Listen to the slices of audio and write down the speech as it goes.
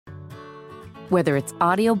Whether it's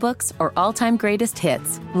audiobooks or all-time greatest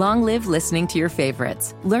hits, long live listening to your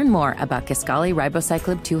favorites. Learn more about Kisqali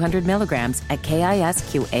Ribociclib 200 milligrams at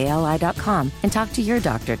KISQALI.com and talk to your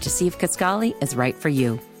doctor to see if Kisqali is right for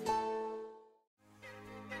you.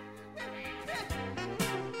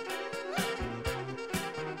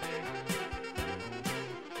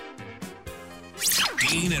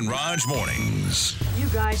 Dean and Raj mornings. You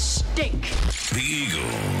guys stink. The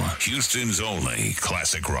Eagle, Houston's only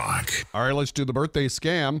classic rock. All right, let's do the birthday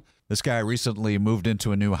scam. This guy recently moved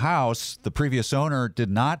into a new house. The previous owner did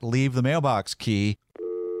not leave the mailbox key.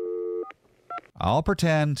 I'll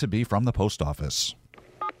pretend to be from the post office.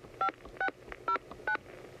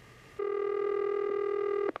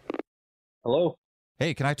 Hello?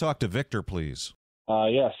 Hey, can I talk to Victor, please?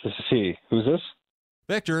 Yes, this is he. Who's this?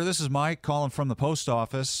 Victor, this is Mike calling from the post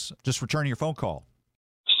office. Just returning your phone call.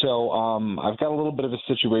 So, I've got a little bit of a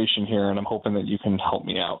situation here, and I'm hoping that you can help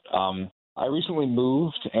me out. I recently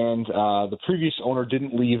moved, and the previous owner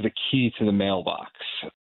didn't leave the key to the mailbox.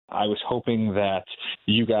 I was hoping that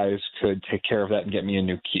you guys could take care of that and get me a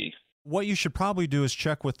new key. What you should probably do is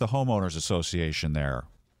check with the homeowners association there.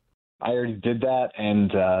 I already did that, and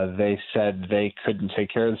they said they couldn't take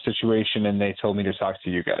care of the situation, and they told me to talk to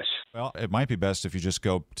you guys. Well, it might be best if you just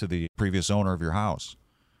go to the previous owner of your house.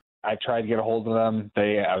 I tried to get a hold of them.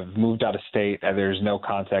 They have moved out of state, and there's no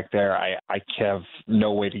contact there. I have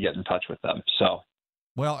no way to get in touch with them. So,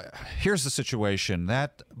 well, here's the situation.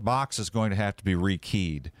 That box is going to have to be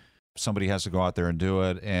rekeyed. Somebody has to go out there and do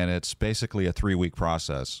it, and it's basically a 3-week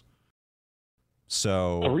process.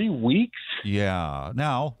 So 3 weeks? Yeah.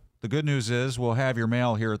 Now, the good news is we'll have your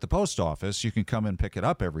mail here at the post office. You can come and pick it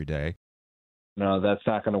up every day. No, that's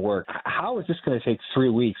not going to work. How is this going to take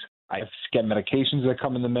 3 weeks? I have to get medications that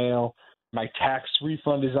come in the mail. My tax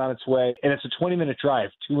refund is on its way. And it's a 20-minute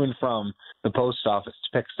drive to and from the post office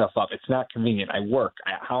to pick stuff up. It's not convenient. I work.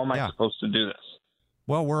 How am I supposed to do this?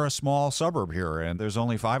 Well, we're a small suburb here, and there's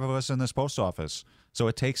only 5 of us in this post office, so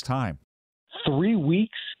it takes time. 3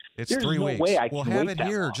 weeks? It's There's 3 no weeks. way I we'll can have wait it that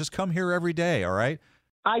here. long. Just come here every day, all right?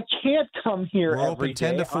 I can't come here We're every open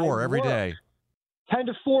 10 day. to 4 every day. 10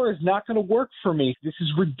 to 4 is not going to work for me. This is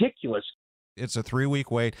ridiculous. It's a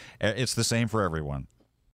 3-week wait. It's the same for everyone.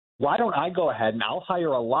 Why don't I go ahead and I'll hire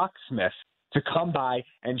a locksmith to come by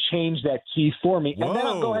and change that key for me, and then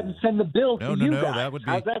I'll go ahead and send the bill to you guys. That would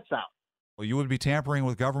be, how's that sound? Well, you would be tampering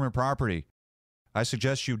with government property. I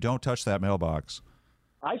suggest you don't touch that mailbox.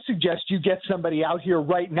 I suggest you get somebody out here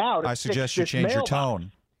right now to I fix suggest you this change your mailbox.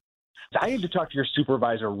 tone. I need to talk to your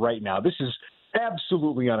supervisor right now. This is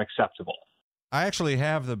absolutely unacceptable. I actually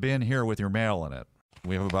have the bin here with your mail in it.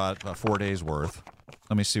 We have about 4 days worth.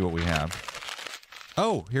 Let me see what we have.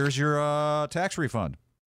 Oh, here's your tax refund.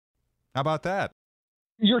 How about that?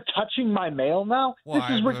 You're touching my mail now? Well, this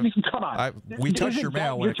is come on. We touch your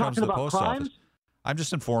mail when it comes to the post crimes? office. I'm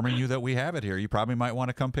just informing you that we have it here. You probably might want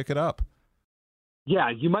to come pick it up. Yeah,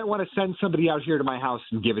 you might want to send somebody out here to my house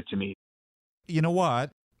and give it to me. You know what?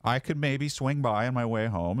 I could maybe swing by on my way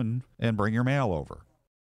home and bring your mail over.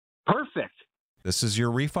 Perfect. This is your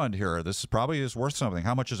refund here. This is probably worth something.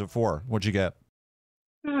 How much is it for? What'd you get?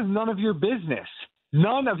 This is none of your business.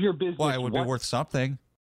 None of your business. Well, it would be worth something.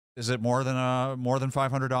 Is it more than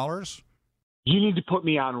 $500? You need to put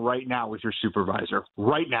me on right now with your supervisor.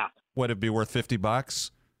 Right now. Would it be worth $50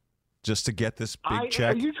 just to get this big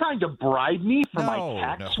check? Are you trying to bribe me for my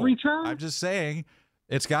tax return? I'm just saying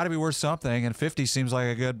it's got to be worth something, and $50 seems like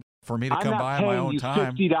a good for me to come by on my own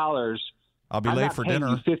time. $50. I'll be late for dinner.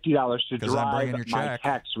 I'm not paying you $50 to because I'm bringing drive your my check.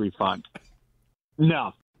 tax refund.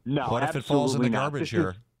 No. What if it falls in the garbage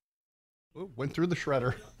here? Went through the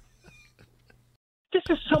shredder. This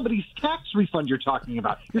is somebody's tax refund you're talking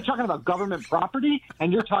about. You're talking about government property,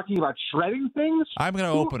 and you're talking about shredding things? I'm going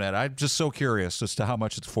to open it. I'm just so curious as to how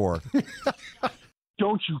much it's for.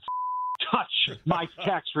 Don't you touch my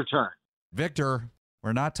tax return. Victor,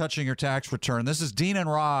 we're not touching your tax return. This is Dean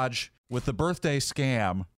and Raj with the birthday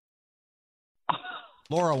scam.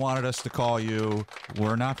 Laura wanted us to call you.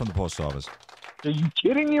 We're not from the post office. Are you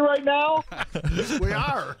kidding me right now? We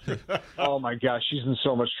are. Oh, my gosh. She's in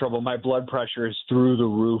so much trouble. My blood pressure is through the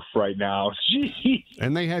roof right now. Jeez.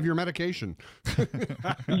 And they have your medication.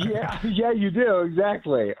 Yeah, you do.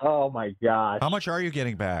 Exactly. Oh, my gosh. How much are you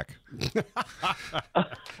getting back?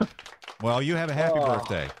 Well, you have a happy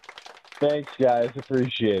birthday. Thanks, guys.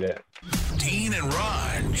 Appreciate it. Dean and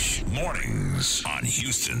Raj, mornings on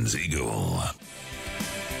Houston's Eagle.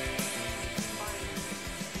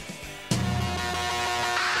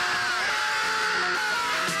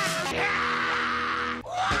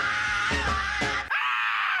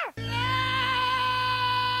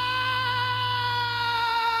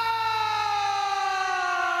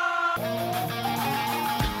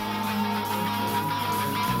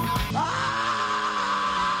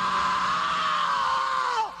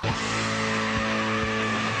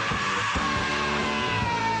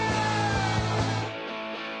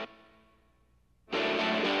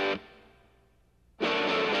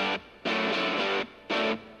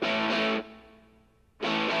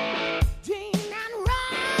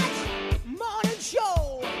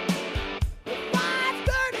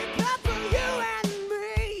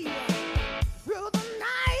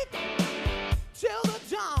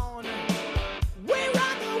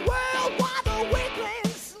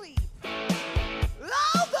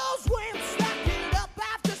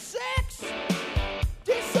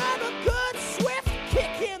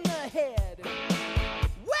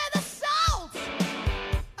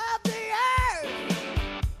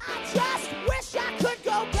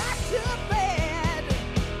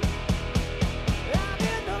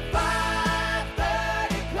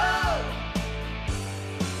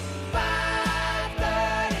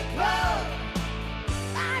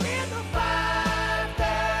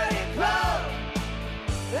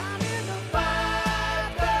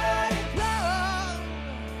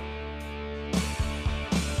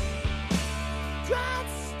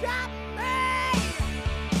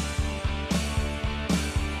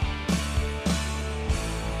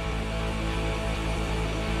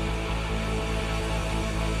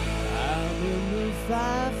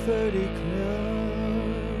 5:30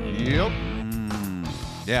 club. Yep.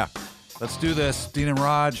 Yeah. Let's do this. Dean and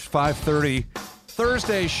Raj, 5:30.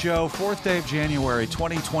 Thursday show, 4th day of January,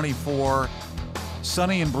 2024.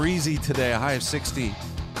 Sunny and breezy today, a high of 60.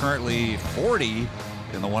 Currently 40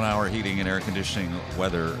 in the 1 hour heating and air conditioning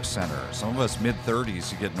weather center. Some of us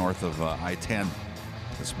mid-30s, you get north of I-10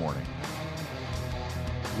 this morning.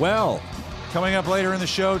 Well, coming up later in the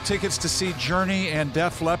show, tickets to see Journey and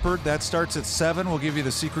Def Leppard. That starts at 7. We'll give you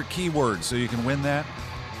the secret keyword so you can win that.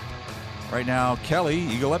 Right now, Kelly,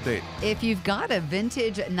 Eagle Update. If you've got a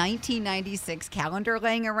vintage 1996 calendar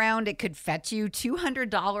laying around, it could fetch you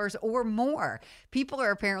 $200 or more. People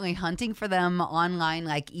are apparently hunting for them online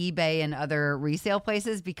like eBay and other resale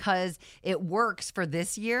places because it works for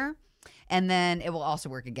this year, and then it will also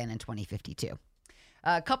work again in 2052.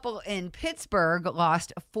 A couple in Pittsburgh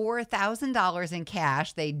lost $4,000 in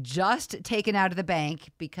cash they just taken out of the bank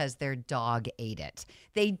because their dog ate it.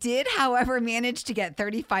 They did, however, manage to get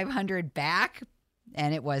 $3,500 back,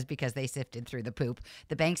 and it was because they sifted through the poop.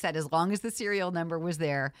 The bank said as long as the serial number was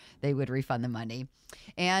there, they would refund the money.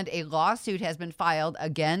 And a lawsuit has been filed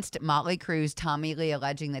against Motley Crue's Tommy Lee,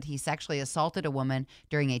 alleging that he sexually assaulted a woman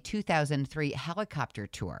during a 2003 helicopter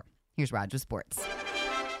tour. Here's Raj with sports.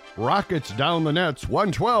 Rockets down the nets,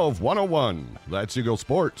 112-101. That's Eagle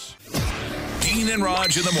Sports. Dean and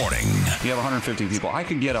Raj in the morning. You have 150 people. I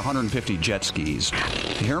could get 150 jet skis.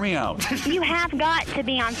 Hear me out. You have got to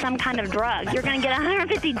be on some kind of drug. You're going to get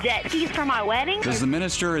 150 jet skis for my wedding? Does the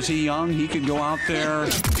minister, is he young? He could go out there.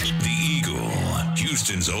 The Eagle,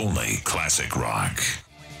 Houston's only classic rock.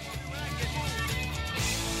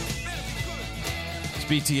 It's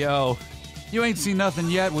BTO. You ain't seen nothing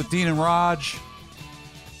yet with Dean and Raj.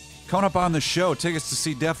 Coming up on the show, tickets to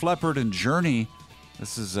see Def Leppard and Journey.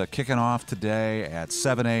 This is kicking off today at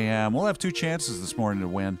 7 a.m. We'll have 2 chances this morning to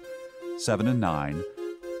win, 7 and 9.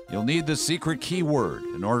 You'll need the secret keyword.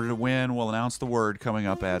 In order to win, we'll announce the word coming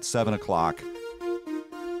up at 7 o'clock.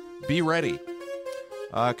 Be ready.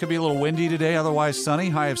 It could be a little windy today, otherwise sunny.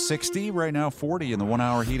 High of 60. Right now, 40 in the 1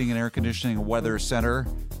 hour heating and air conditioning weather center.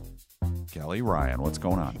 Kelly, Ryan, what's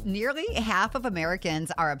going on? Nearly half of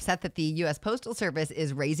Americans are upset that the U.S. Postal Service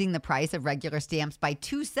is raising the price of regular stamps by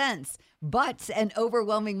 2 cents, but an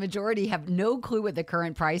overwhelming majority have no clue what the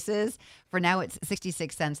current price is. For now, it's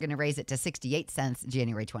 66 cents, going to raise it to 68 cents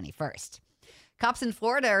January 21st. Cops in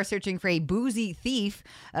Florida are searching for a boozy thief.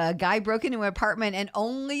 A guy broke into an apartment and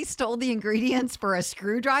only stole the ingredients for a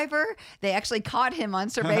screwdriver. They actually caught him on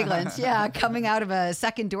surveillance, coming out of a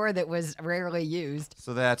second door that was rarely used.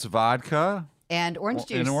 So that's vodka? And orange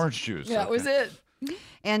juice. And orange juice. That was it.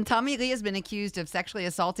 And Tommy Lee has been accused of sexually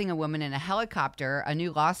assaulting a woman in a helicopter. A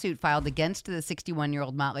new lawsuit filed against the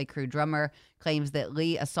 61-year-old Motley Crue drummer claims that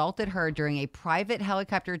Lee assaulted her during a private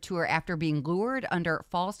helicopter tour after being lured under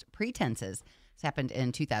false pretenses. This happened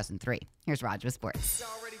in 2003. Here's Raj with sports.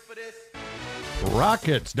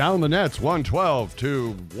 Rockets down the nets,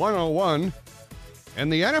 112-101.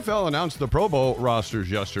 And the NFL announced the Pro Bowl rosters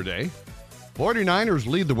yesterday. 49ers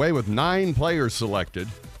lead the way with 9 players selected.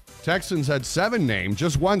 Texans had 7 named,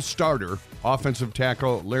 just 1 starter. Offensive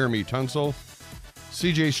tackle Laramie Tunsil.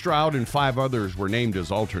 C.J. Stroud and 5 others were named as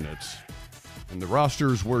alternates. And the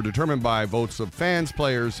rosters were determined by votes of fans,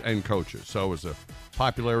 players, and coaches. So it was a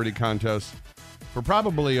popularity contest. For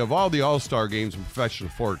probably of all the all-star games in professional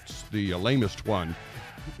sports, the lamest one.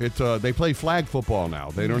 They play flag football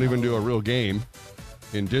now. They don't even do a real game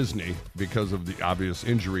in Disney because of the obvious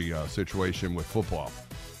injury situation with football.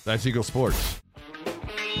 That's Eagle Sports.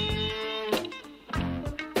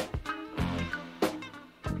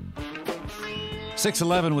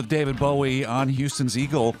 .611 with David Bowie on Houston's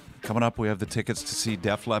Eagle. Coming up, we have the tickets to see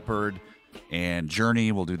Def Leppard and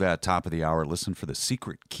Journey. We'll do that top of the hour. Listen for the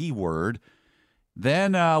secret keyword.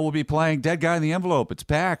 Then we'll be playing Dead Guy in the Envelope. It's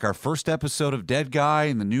back. Our first episode of Dead Guy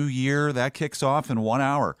in the new year. That kicks off in 1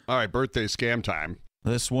 hour. All right, birthday scam time.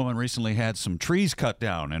 This woman recently had some trees cut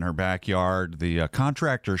down in her backyard. The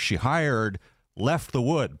contractor she hired left the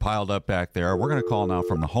wood piled up back there. We're going to call now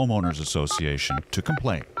from the Homeowners Association to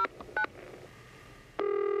complain.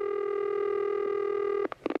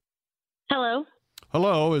 Hello.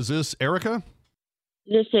 Hello, is this Erica?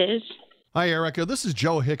 This is. Hi, Erica. This is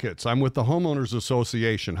Joe Hicketts. I'm with the Homeowners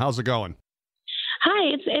Association. How's it going?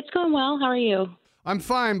 Hi, it's going well. How are you? I'm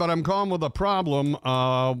fine, but I'm calling with a problem.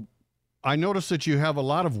 I noticed that you have a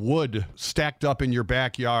lot of wood stacked up in your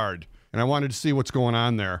backyard, and I wanted to see what's going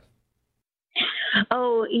on there.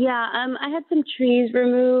 Oh, yeah. I had some trees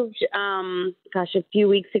removed, a few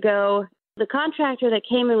weeks ago. The contractor that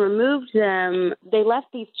came and removed them, they left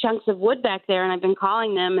these chunks of wood back there, and I've been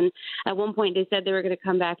calling them. And at one point they said they were going to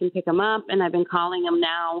come back and pick them up, and I've been calling them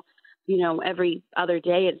now, every other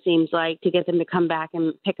day it seems like, to get them to come back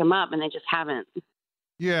and pick them up, and they just haven't.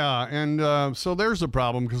 Yeah, and so there's a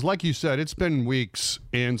problem because, like you said, it's been weeks,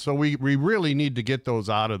 and so we really need to get those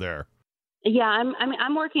out of there. Yeah,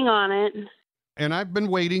 I'm working on it. And I've been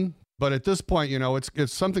waiting, but at this point,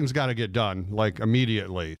 it's something's got to get done, like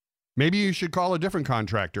immediately. Maybe you should call a different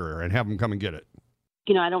contractor and have them come and get it.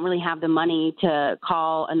 I don't really have the money to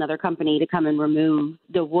call another company to come and remove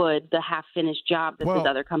the wood, the half-finished job that this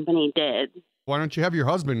other company did. Why don't you have your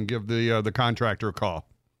husband give the contractor a call?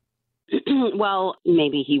 Well,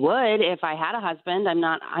 maybe he would if I had a husband. I'm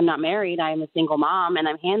not married. I'm a single mom, and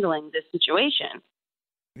I'm handling this situation.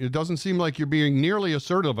 It doesn't seem like you're being nearly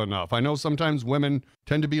assertive enough. I know sometimes women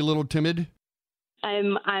tend to be a little timid.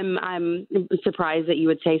 I'm surprised that you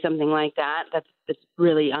would say something like that. That's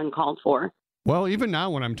really uncalled for. Well, even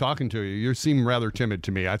now when I'm talking to you, you seem rather timid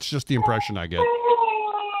to me. That's just the impression I get.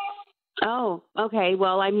 Oh, okay.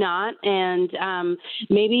 Well, I'm not. And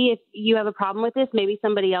maybe if you have a problem with this, maybe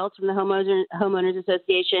somebody else from the Homeowners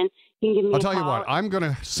Association can give me a call. I'll tell you what, I'm going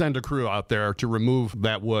to send a crew out there to remove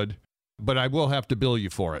that wood, but I will have to bill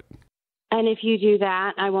you for it. And if you do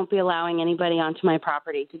that, I won't be allowing anybody onto my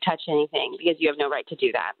property to touch anything because you have no right to do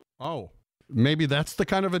that. Oh, maybe that's the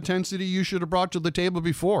kind of intensity you should have brought to the table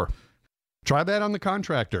before. Try that on the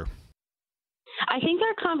contractor. I think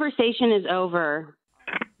our conversation is over.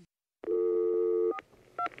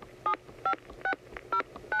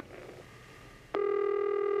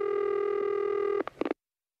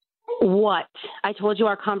 What? I told you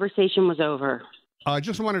our conversation was over. I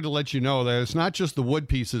just wanted to let you know that it's not just the wood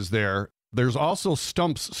pieces there. There's also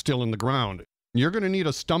stumps still in the ground. You're going to need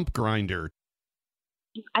a stump grinder.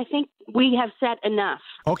 I think we have said enough.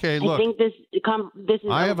 Okay, look. I think this is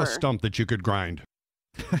I have over. a stump that you could grind.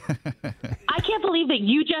 I can't believe that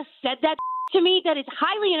you just said that to me. That is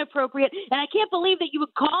highly inappropriate. And I can't believe that you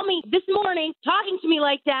would call me this morning talking to me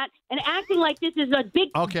like that and acting like this is a big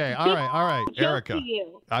Okay, all right, Erica.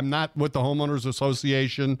 I'm not with the Homeowners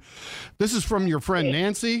Association. This is from your friend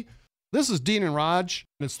Nancy. This is Dean and Raj.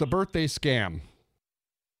 It's the birthday scam.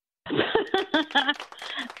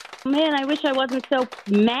 Man, I wish I wasn't so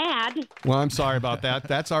mad. Well, I'm sorry about that.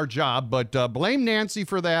 That's our job. But blame Nancy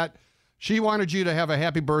for that. She wanted you to have a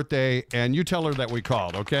happy birthday, and you tell her that we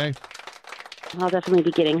called, okay? I'll definitely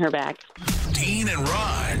be getting her back. Dean and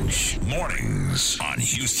Raj, mornings on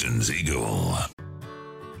Houston's Eagle.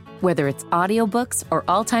 Whether it's audiobooks or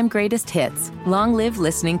all-time greatest hits, long live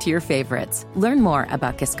listening to your favorites. Learn more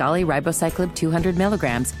about Kisqali Ribociclib 200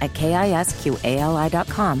 milligrams at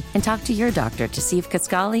KISQALI.com and talk to your doctor to see if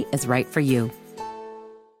Kisqali is right for you.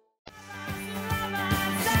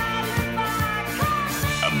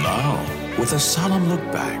 And now, with a solemn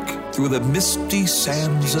look back through the misty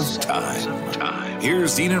sands of time,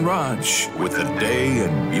 here's Dean and Raj with the day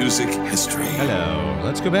in music history. Hello.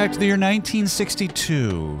 Let's go back to the year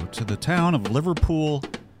 1962 to the town of Liverpool,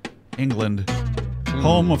 England,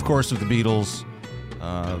 home, of course, of the Beatles.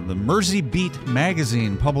 The Mersey Beat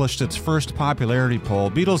magazine published its first popularity poll.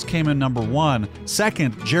 Beatles came in number 1.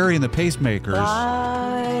 Second, Jerry and the Pacemakers.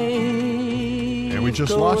 And we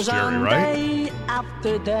just lost Jerry, right?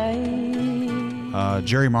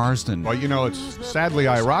 Jerry Marsden. Well, it's sadly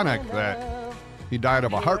ironic that he died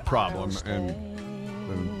of a heart problem, and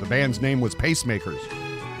the band's name was Pacemakers.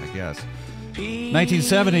 I guess.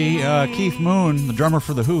 1970, Keith Moon, the drummer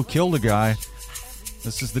for The Who, killed a guy.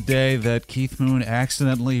 This is the day that Keith Moon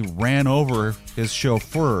accidentally ran over his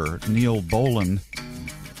chauffeur, Neil Boland.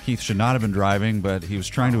 Keith should not have been driving, but he was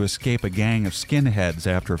trying to escape a gang of skinheads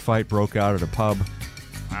after a fight broke out at a pub.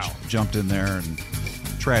 Wow. Jumped in there and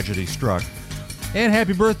tragedy struck. And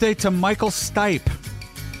happy birthday to Michael Stipe.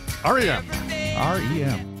 R.E.M. R.E.M.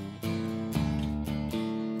 R.E.M.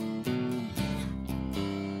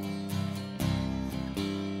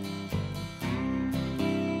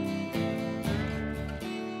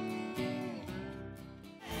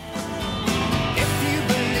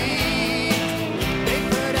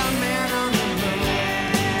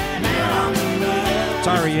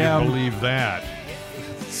 Can you believe that?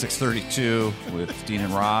 6:32 with Dean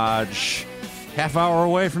and Raj. Half hour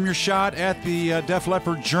away from your shot at the Def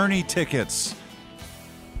Leppard Journey tickets.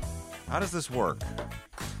 How does this work?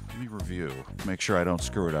 Let me review. Make sure I don't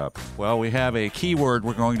screw it up. Well, we have a keyword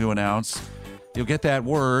we're going to announce. You'll get that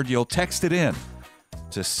word. You'll text it in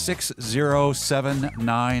to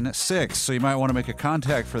 60796. So you might want to make a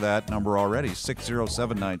contact for that number already,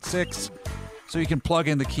 60796. So you can plug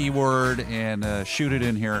in the keyword and shoot it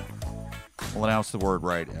in here. We'll announce the word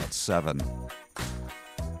right at 7.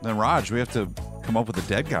 Then, Raj, we have to come up with a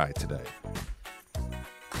dead guy today.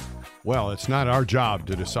 Well, it's not our job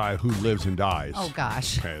to decide who lives and dies. Oh,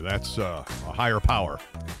 gosh. Okay, that's a higher power.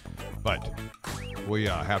 But we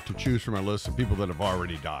have to choose from a list of people that have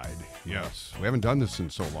already died. Yes, we haven't done this in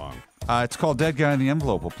so long. It's called Dead Guy in the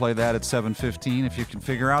Envelope. We'll play that at 7:15. If you can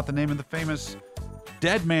figure out the name of the famous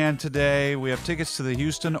dead man today, we have tickets to the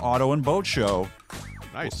Houston Auto and Boat Show.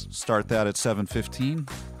 Nice. We'll start that at 7:15.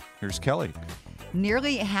 Here's Kelly.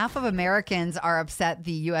 Nearly half of Americans are upset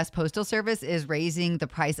the U.S. Postal Service is raising the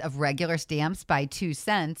price of regular stamps by 2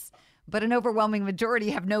 cents, but an overwhelming majority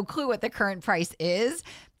have no clue what the current price is.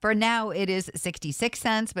 For now, it is 66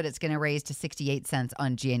 cents, but it's going to raise to 68 cents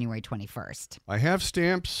on January 21st. I have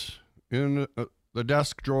stamps in the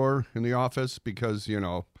desk drawer in the office because,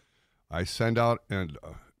 I send out and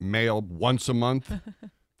mail once a month.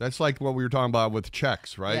 That's like what we were talking about with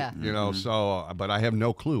checks, right? Yeah. So, but I have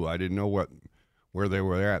no clue. I didn't know where they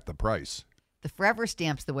were at, the price. The forever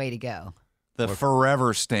stamp's the way to go. The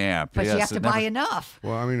forever stamp. But yes, you have to buy enough.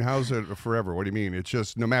 Well, I mean, how's it forever? What do you mean? It's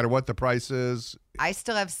just no matter what the price is. I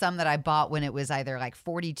still have some that I bought when it was either like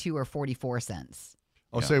 42 or 44 cents.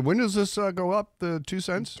 I'll say, when does this go up, the 2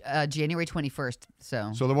 cents? January 21st.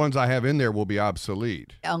 So the ones I have in there will be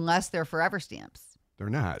obsolete. Unless they're forever stamps. They're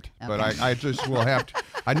not. Okay. But I just will have to.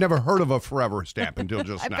 I never heard of a forever stamp until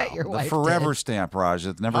just now. I bet your wife The forever did. stamp, Raj.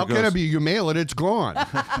 It never How goes. can it be? You mail it, it's gone.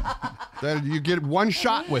 Then you get one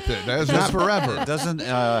shot with it. That's not forever. It doesn't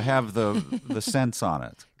have the cents on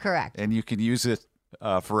it. Correct. And you can use it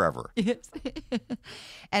forever. Yes.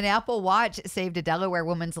 An Apple Watch saved a Delaware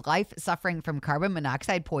woman's life suffering from carbon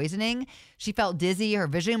monoxide poisoning. She felt dizzy, her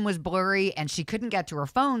vision was blurry, and she couldn't get to her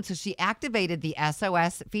phone, so she activated the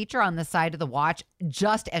SOS feature on the side of the watch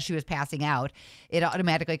just as she was passing out. It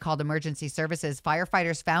automatically called emergency services.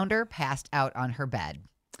 Firefighters found her passed out on her bed.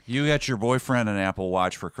 You got your boyfriend an Apple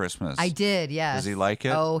Watch for Christmas. I did, yes. Does he like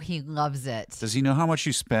it? Oh, he loves it. Does he know how much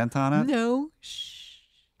you spent on it? No.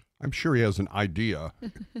 I'm sure he has an idea.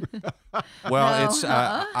 Well, No. it's No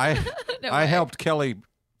I way. helped Kelly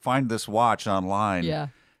find this watch online. Yeah.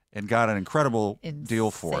 And got an incredible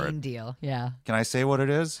deal for Insane it. deal, yeah. Can I say what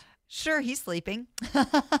it is? Sure, he's sleeping.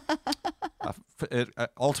 It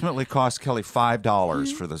ultimately cost Kelly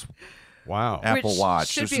 $5 for this Wow. Apple Which Watch.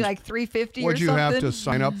 should There's be like $350 or Would you something. have to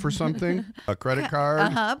sign up for something? A credit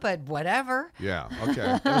card? But whatever. Yeah,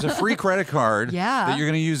 okay. It was a free credit card Yeah. that you're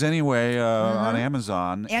going to use anyway on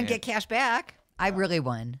Amazon. And get cash back. I really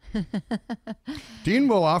won. Dean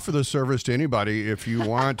will offer the service to anybody if you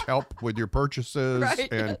want help with your purchases. Right,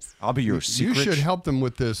 and yes. I'll be your you secret. should help them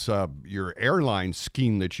with this, your airline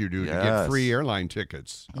scheme that you do to get Yes. free airline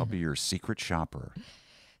tickets. I'll be your secret shopper.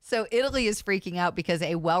 So Italy is freaking out because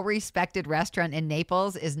a well-respected restaurant in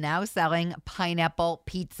Naples is now selling pineapple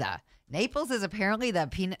pizza. Naples is apparently the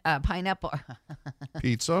pineapple.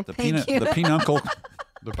 Pizza? The Thank you. the pinnacle.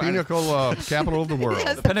 The pinnacle capital of the world.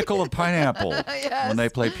 The pinnacle of pineapple Yes. when they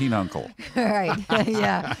play pinuncle. Right.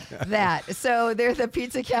 Yeah, that. So they're the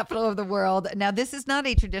pizza capital of the world. Now, this is not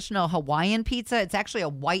a traditional Hawaiian pizza. It's actually a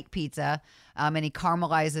white pizza, and he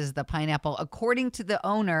caramelizes the pineapple. According to the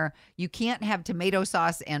owner, you can't have tomato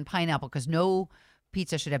sauce and pineapple because no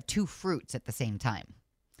pizza should have two fruits at the same time.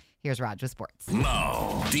 Here's Raj with sports.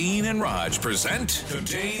 Now, Dean and Raj present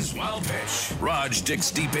today's Wild Pitch. Raj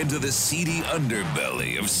digs deep into the seedy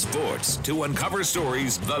underbelly of sports to uncover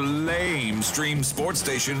stories the lamestream sports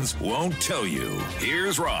stations won't tell you.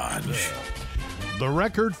 Here's Raj. The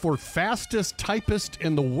record for fastest typist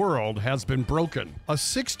in the world has been broken. A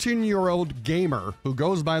 16-year-old gamer who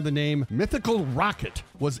goes by the name Mythical Rocket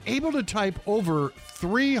was able to type over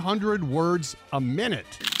 300 words a minute.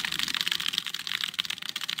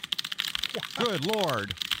 Good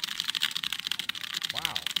Lord.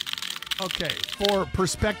 Wow. Okay, for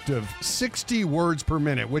perspective, 60 words per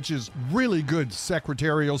minute, which is really good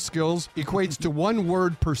secretarial skills, equates to 1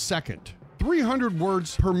 word per second. 300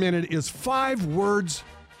 words per minute is 5 words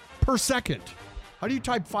per second. How do you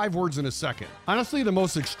type 5 words in a second? Honestly, the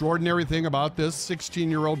most extraordinary thing about this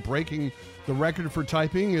 16-year-old breaking the record for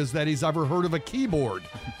typing is that he's ever heard of a keyboard.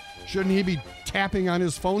 Shouldn't he be tapping on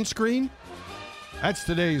his phone screen? That's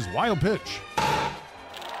today's Wild Pitch.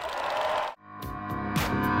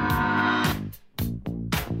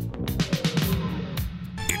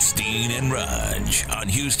 It's Dean and Raj on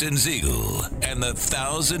Houston's Eagle and the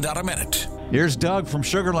 $1,000 Minute. Here's Doug from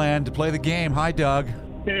Sugarland to play the game. Hi, Doug.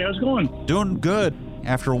 Hey, how's it going? Doing good.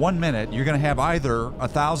 After 1 minute, you're going to have either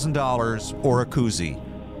 $1,000 or a koozie.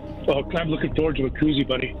 Well, I'm looking forward to a koozie,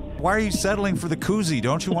 buddy. Why are you settling for the koozie?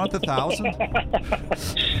 Don't you want the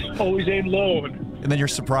 1,000? Always aim low and and then you're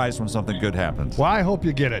surprised when something good happens. Well, I hope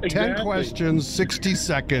you get it. 10 Exactly. questions, 60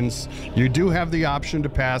 seconds. You do have the option to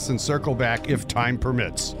pass and circle back if time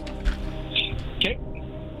permits. Okay.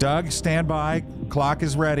 Doug, stand by. Clock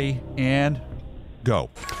is ready, and go.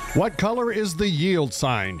 What color is the yield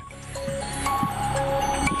sign?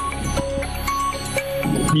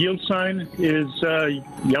 Yield sign is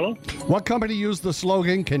yellow. What company used the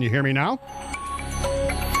slogan, "Can you hear me now"?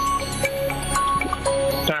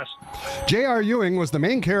 Pass. J.R. Ewing was the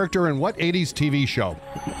main character in what 80s TV show?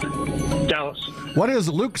 Dallas. What is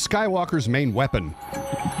Luke Skywalker's main weapon?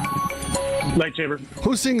 Lightsaber.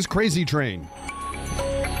 Who sings Crazy Train?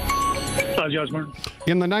 Ozzy Osbourne.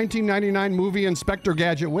 In the 1999 movie Inspector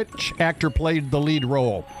Gadget, which actor played the lead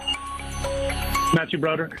role? Matthew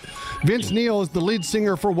Broderick. Vince Neil is the lead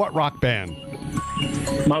singer for what rock band?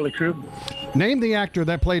 Motley Crue. Name the actor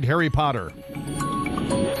that played Harry Potter.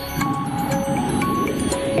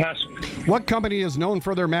 Pass. What company is known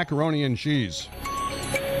for their macaroni and cheese?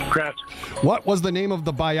 Kraft. What was the name of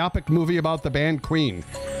the biopic movie about the band Queen?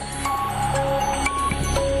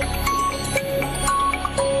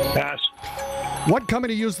 Pass. What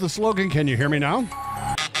company used the slogan, "Can you hear me now"?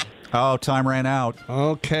 Oh, time ran out.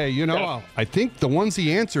 Okay, I think the ones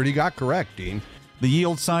he answered, he got correct, Dean. The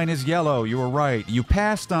yield sign is yellow. You were right. You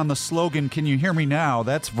passed on the slogan, "Can you hear me now?"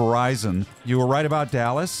 That's Verizon. You were right about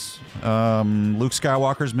Dallas. Luke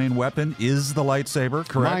Skywalker's main weapon is the lightsaber,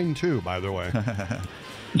 correct? Mine too, by the way.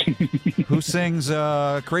 Who sings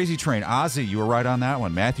Crazy Train? Ozzy. You were right on that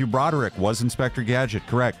one. Matthew Broderick was Inspector Gadget,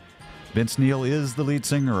 correct. Vince Neil is the lead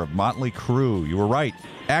singer of Motley Crue. You were right.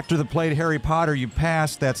 Actor that played Harry Potter, you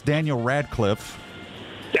passed. That's Daniel Radcliffe.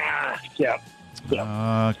 Yeah.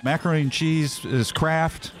 Macaroni and cheese is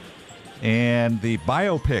Kraft. And the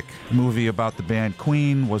biopic movie about the band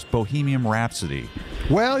Queen was Bohemian Rhapsody.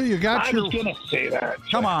 Well, you got I your... was going to say that.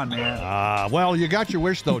 Come on, man. well, you got your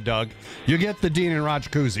wish, though, Doug. You get the Dean and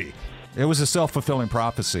Raj koozie. It was a self-fulfilling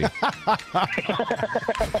prophecy.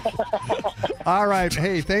 All right.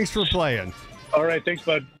 Hey, thanks for playing. All right. Thanks,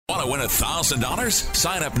 bud. Want to win $1,000?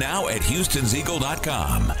 Sign up now at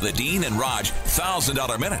Houston'sEagle.com. The Dean and Raj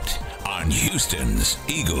 $1,000 Minute on Houston's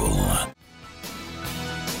Eagle.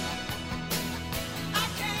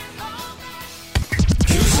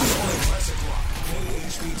 Houston's only classic rock.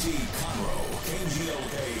 KHBT Conroe,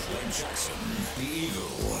 KGLK Lake Jackson, The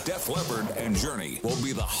Eagle, Def Leppard, and Journey will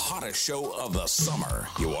be the hottest show of the summer.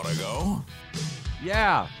 You want to go?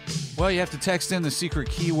 Yeah. Well, you have to text in the secret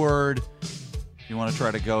keyword. You want to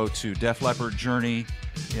try to go to Def Leppard Journey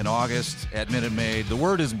in August at Minute Maid. The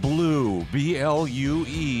word is blue,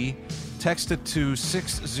 B-L-U-E. Text it to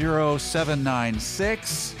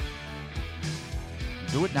 60796.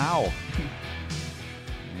 Do it now.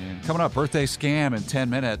 And coming up, birthday scam in 10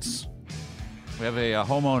 minutes. We have a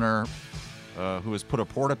homeowner who has put a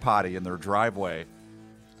porta potty in their driveway.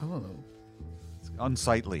 Oh. It's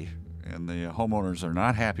unsightly, and the homeowners are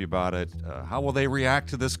not happy about it. How will they react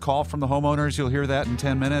to this call from the homeowners? You'll hear that in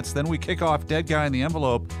 10 minutes. Then we kick off Dead Guy in the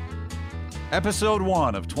Envelope, Episode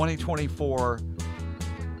 1 of 2024.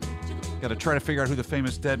 Got to try to figure out who the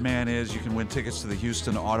famous dead man is. You can win tickets to the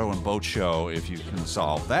Houston Auto and Boat Show if you can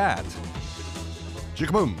solve that.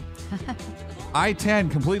 Chickaboom.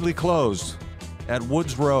 I-10 completely closed at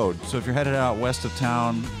Woods Road. So if you're headed out west of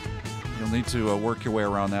town, you'll need to work your way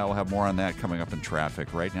around that. We'll have more on that coming up in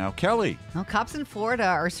traffic right now. Kelly. Well, cops in Florida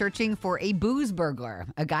are searching for a booze burglar.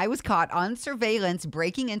 A guy was caught on surveillance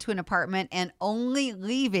breaking into an apartment and only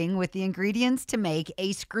leaving with the ingredients to make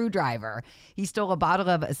a screwdriver. He stole a bottle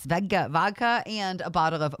of Svedka vodka and a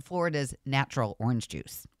bottle of Florida's natural orange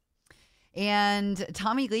juice. And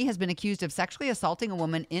Tommy Lee has been accused of sexually assaulting a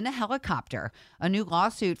woman in a helicopter. A new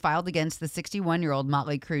lawsuit filed against the 61-year-old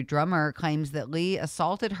Motley Crue drummer claims that Lee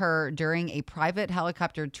assaulted her during a private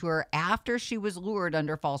helicopter tour after she was lured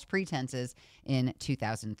under false pretenses in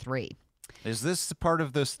 2003. Is this part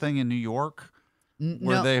of this thing in New York where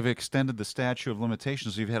No. they've extended the statute of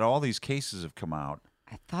limitations? You've had all these cases have come out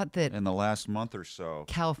I thought that in the last month or so.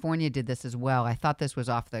 California did this as well. I thought this was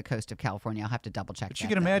off the coast of California. I'll have to double check. But you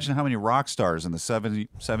can imagine how many rock stars in the 70s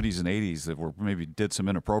and 80s that were maybe did some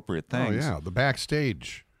inappropriate things. Oh, yeah. The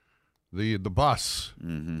backstage, the bus.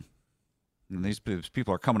 Mm-hmm. And these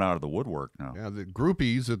people are coming out of the woodwork now. Yeah, the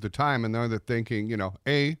groupies at the time, and they're thinking, it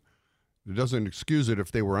doesn't excuse it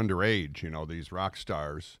if they were underage, these rock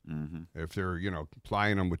stars. Mm-hmm. If they're,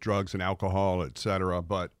 plying them with drugs and alcohol, et cetera.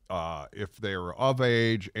 But if they were of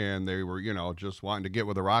age and they were, just wanting to get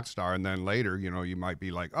with a rock star, and then later, you might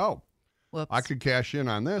be like, oh, Whoops. I could cash in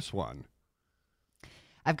on this one.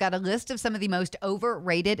 I've got a list of some of the most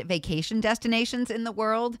overrated vacation destinations in the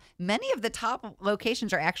world. Many of the top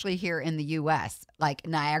locations are actually here in the U.S., like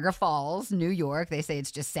Niagara Falls, New York. They say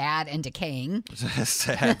it's just sad and decaying.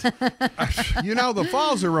 Sad. The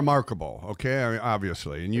falls are remarkable, okay? I mean,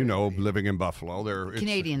 obviously. And living in Buffalo,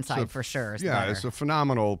 Canadian side for sure. It's a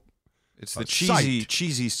phenomenal. It's the sight.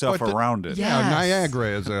 cheesy stuff around it. Yeah, Niagara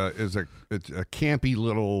is a campy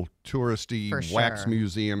little touristy wax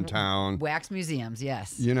museum town. Wax museums,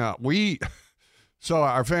 yes. So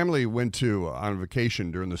our family went on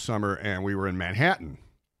vacation during the summer, and we were in Manhattan,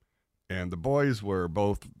 and the boys were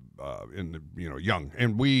both young,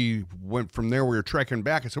 and we went from there. We were trekking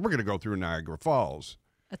back, and said we're going to go through Niagara Falls.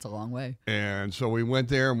 That's a long way. And so we went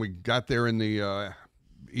there, and we got there in the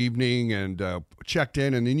evening and checked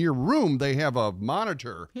in, and in your room they have a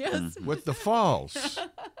monitor with the falls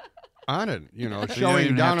on it,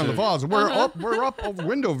 showing down on the falls. We're up a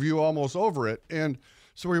window view almost over it, and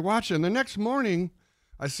so we watch it. And the next morning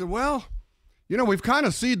I said, well, we've kind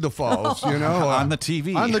of seen the falls, on the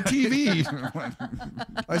TV. On the TV.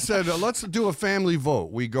 I said, let's do a family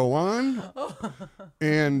vote. We go on,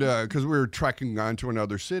 and because we were trekking on to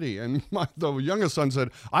another city, and the youngest son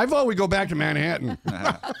said, I vote we go back to Manhattan.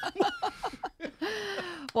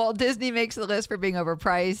 Well, Disney makes the list for being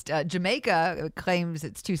overpriced. Jamaica claims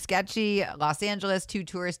it's too sketchy. Los Angeles, too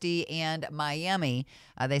touristy. And Miami,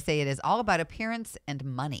 they say it is all about appearance and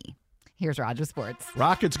money. Here's Roger Sports.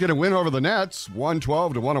 Rockets get a win over the Nets,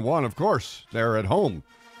 112-101, of course. They're at home.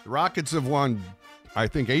 The Rockets have won, I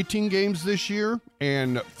think, 18 games this year,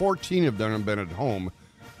 and 14 of them have been at home.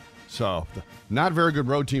 So, not a very good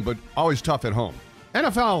road team, but always tough at home.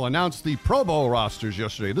 NFL announced the Pro Bowl rosters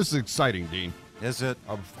yesterday. This is exciting, Dean. Is it?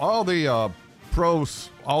 Of all the pros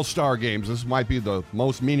all-star games, this might be the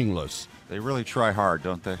most meaningless. They really try hard,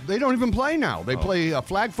 don't they? They don't even play now. They play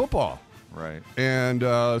flag football. Right. And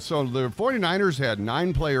so the 49ers had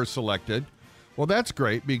 9 players selected. Well, that's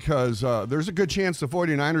great because there's a good chance the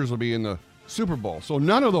 49ers will be in the Super Bowl. So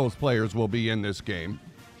none of those players will be in this game.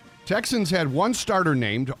 Texans had 1 starter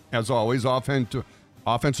named, as always,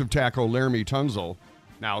 offensive tackle Laramie Tunzel.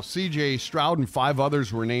 Now, C.J. Stroud and 5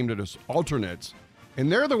 others were named as alternates.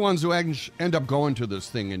 And they're the ones who end up going to this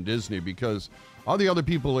thing in Disney because all the other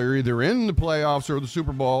people are either in the playoffs or the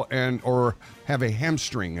Super Bowl or have a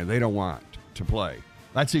hamstring and they don't want to play.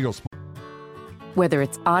 That's Eagle Sports. Whether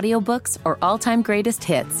it's audiobooks or all-time greatest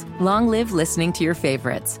hits, long live listening to your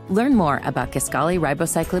favorites. Learn more about Kisqali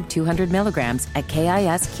Ribociclib 200 milligrams at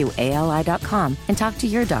KISQALI.com and talk to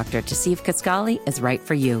your doctor to see if Kisqali is right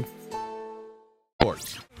for you.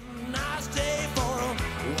 Sports.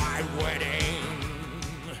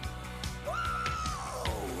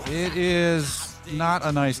 It is not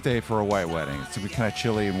a nice day for a white wedding. It's going to be kind of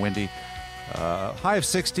chilly and windy. High of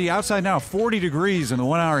 60. Outside now, 40 degrees in the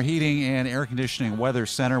 1-hour heating and air conditioning weather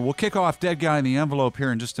center. We'll kick off Dead Guy in the Envelope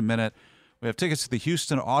here in just a minute. We have tickets to the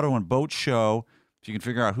Houston Auto and Boat Show. If you can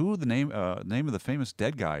figure out who the name of the famous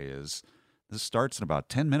dead guy is, this starts in about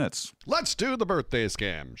 10 minutes. Let's do the birthday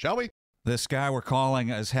scam, shall we? This guy we're calling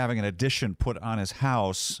is having an addition put on his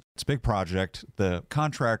house. It's a big project. The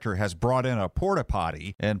contractor has brought in a porta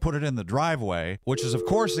potty and put it in the driveway, which is, of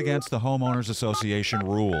course, against the Homeowners Association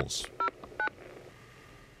rules.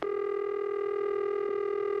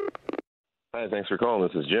 Hi, thanks for calling.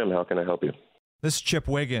 This is Jim. How can I help you? This is Chip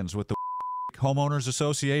Wiggins with the Homeowners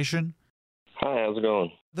Association. Hi, how's it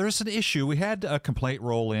going? There's an issue. We had a complaint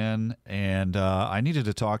roll in, and I needed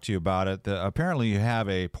to talk to you about it. Apparently, you have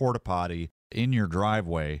a porta potty in your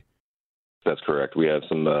driveway. That's correct. We have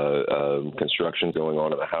some construction going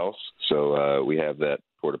on in the house, so we have that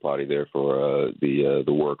porta potty there for the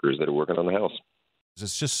workers that are working on the house.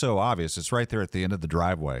 It's just so obvious. It's right there at the end of the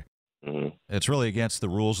driveway. Mm-hmm. It's really against the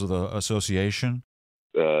rules of the association.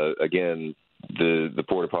 Again, the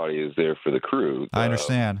porta potty is there for the crew. I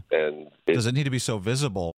understand. And does it need to be so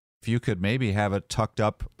visible? If you could maybe have it tucked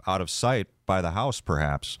up out of sight by the house,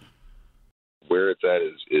 perhaps. Where it's at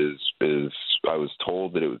is I was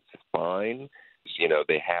told that it was fine. You know,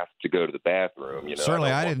 they have to go to the bathroom. You know,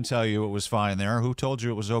 certainly, I didn't tell you it was fine there. Who told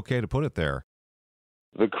you it was okay to put it there?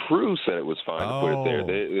 The crew said it was fine to put it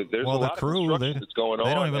there. There's a lot of construction that's going on.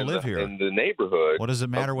 They don't even live here in the neighborhood. What does it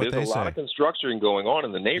matter what they say? There's a lot of construction going on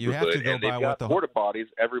in the neighborhood. You have to go and by they've got what porta potties.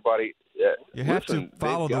 Everybody, you have to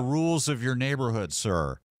follow the rules of your neighborhood,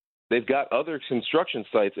 sir. They've got other construction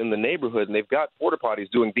sites in the neighborhood, and they've got porta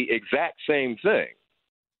potties doing the exact same thing.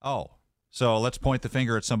 Oh, so let's point the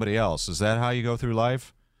finger at somebody else. Is that how you go through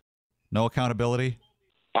life? No accountability?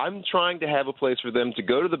 I'm trying to have a place for them to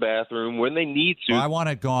go to the bathroom when they need to. Well, I want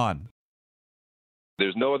it gone.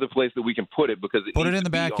 There's no other place that we can put it because it put needs it in to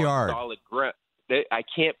the be backyard. On solid ground. I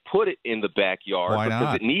can't put it in the backyard Why because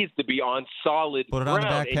not? it needs to be on solid Put it ground. on the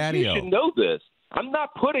back and patio. You should know this. I'm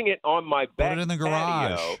not putting it on my back Put it in the garage.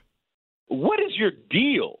 patio. What is your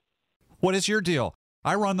deal? What is your deal?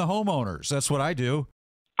 I run the homeowners. That's what I do.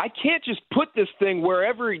 I can't just put this thing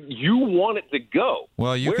wherever you want it to go.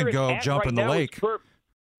 Well, you Where can it's go at jump right in the now is lake.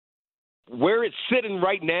 where it's sitting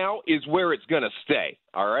right now is where it's going to stay,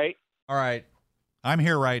 all right? All right. I'm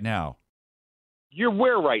here right now. You're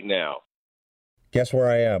where right now? Guess where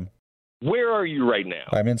I am? Where are you right now?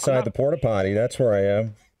 I'm inside the porta potty. That's where I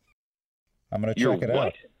am. I'm going to You're check it what?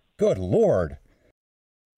 out. Good Lord.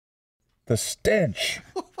 The stench.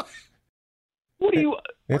 What are you?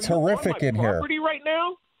 It's are you horrific on my in here. property right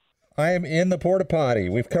now? I am in the porta potty.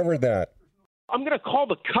 We've covered that. I'm going to call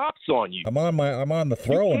the cops on you. I'm on the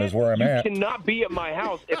throne is where I'm you at. cannot be at my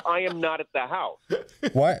house if I am not at the house.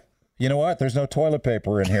 What? You know what? There's no toilet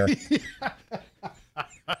paper in here.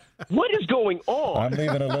 What is going on?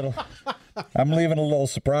 I'm leaving a little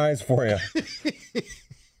surprise for you.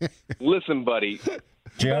 Listen, buddy.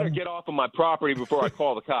 Jim? You better get off of my property before I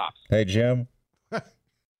call the cops. Hey, Jim.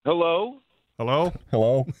 Hello? Hello?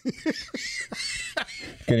 Hello?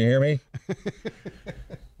 Can you hear me?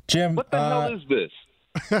 Jim, What the hell is this?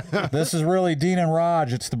 This is really Dean and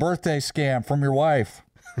Raj. It's the birthday scam from your wife.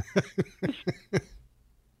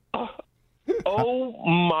 Oh,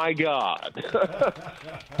 my God.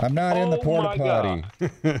 I'm not in the Oh, porta my potty.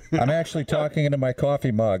 I'm actually talking into my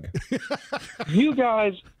coffee mug. You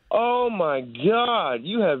guys, oh, my God.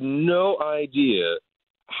 You have no idea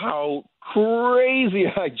how crazy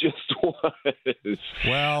I just was.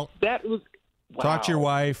 Well, that was... Talk to your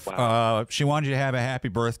wife. She wanted you to have a happy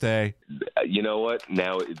birthday. You know what?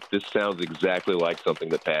 Now, this sounds exactly like something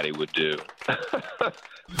that Patty would do.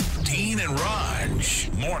 Dean and Raj,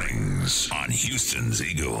 mornings on Houston's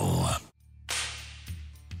Eagle.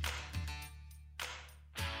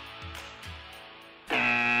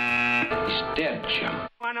 He's dead, Jim.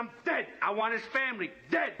 And I'm dead. I want his family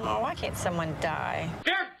dead. Oh, why can't someone die?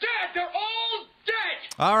 They're dead. They're all dead.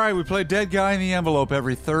 All right, we play Dead Guy in the Envelope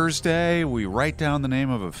every Thursday. We write down the name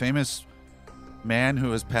of a famous man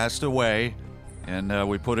who has passed away, and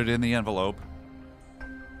we put it in the envelope.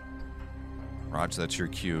 Raj, that's your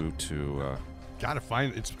cue to... Gotta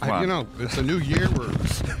find it's. Come on. You know, it's a new year. We're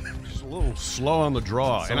just a little slow on the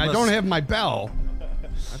draw, Some and I of us- don't have my bell.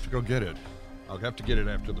 I have to go get it. I'll have to get it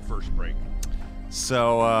after the first break.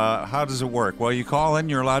 So how does it work? Well, you call in.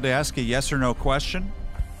 You're allowed to ask a yes or no question,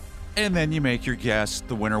 and then you make your guess.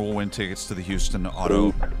 The winner will win tickets to the Houston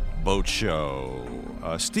Auto Boat Show.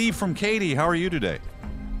 Steve from Katy, how are you today?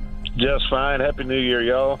 Just fine. Happy New Year,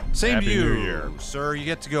 y'all. Same Happy to you, New Year. sir. You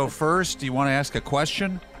get to go first. Do you want to ask a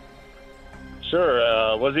question?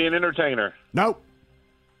 Sure. Was he an entertainer? Nope.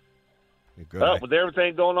 Good. Oh, with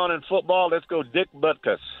everything going on in football, let's go Dick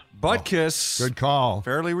Butkus. Butkus. Good call.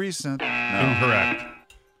 Fairly recent. No. Incorrect.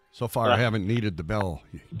 So far, I haven't needed the bell,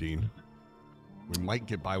 Dean. We might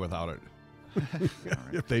get by without it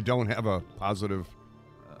if they don't have a positive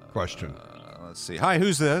question. Let's see. Hi,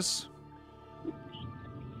 who's this?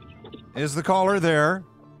 Is the caller there?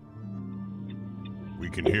 We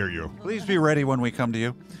can hear you. Please be ready when we come to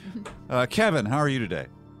you. Kevin, how are you today?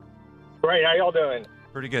 Great. How y'all doing?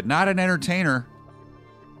 Pretty good. Not an entertainer.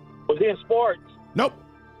 Was he in sports? Nope.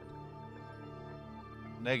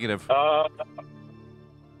 Negative. I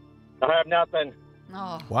have nothing.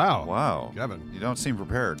 Oh. Wow. Kevin. You don't seem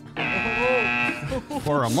prepared.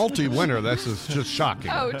 For a multi-winner, this is just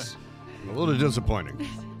shocking. Ouch. A little disappointing.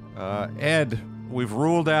 Ed, we've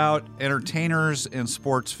ruled out entertainers and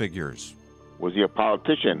sports figures. Was he a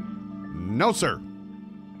politician? No, sir.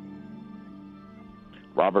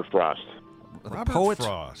 Robert Frost. Robert Poet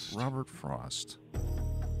Frost. Robert Frost.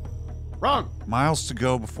 Wrong. Miles to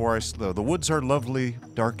go before I slow. The woods are lovely,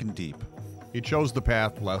 dark and deep. He chose the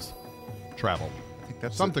path less traveled. I think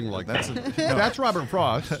that's Something it. like That's that. it. That's Robert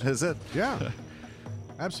Frost. Is it? Yeah.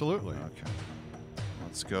 Absolutely. Okay.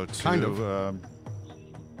 Let's go to... Kind of.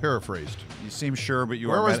 Paraphrased. You seem sure, but you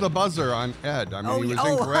Where are... was the buzzer on Ed? I mean, he was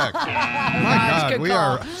incorrect. My Raj, God, good we call.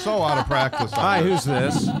 are so out of practice. Hi, who's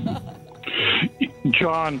this?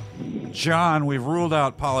 John. John, we've ruled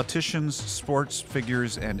out politicians, sports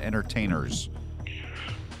figures, and entertainers.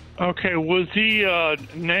 Okay, was he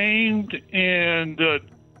named in the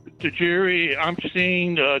Jerry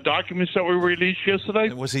Epstein documents that were released yesterday?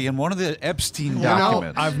 Was he in one of the Epstein You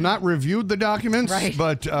documents? know, I've not reviewed the documents, Right.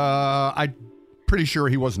 but I'm pretty sure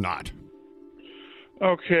he was not.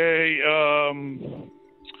 Okay,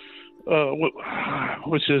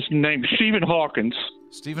 what's his name? Stephen Hawkins.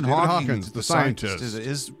 Stephen Stephen Hawking, Hawking's the scientist.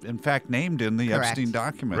 is in fact named in the Correct. Epstein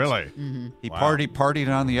documents. Really? Mm-hmm. He Wow. partied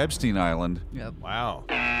on the Epstein Island. Yep. Wow.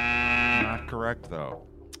 Not correct, though.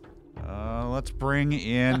 Let's bring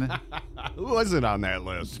in Who wasn't on that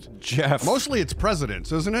list? Jeff. Mostly it's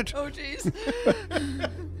presidents, isn't it? Oh, jeez.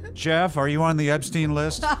 Jeff, are you on the Epstein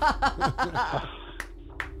list?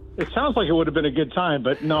 It sounds like it would have been a good time,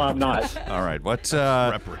 but no, I'm not. All right, let's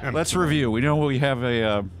review. We know we have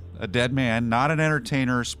a dead man, not an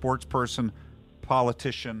entertainer, sports person,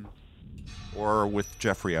 politician, or with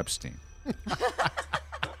Jeffrey Epstein.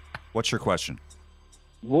 What's your question?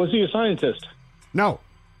 Was he a scientist? No.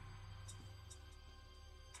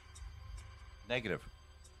 Negative.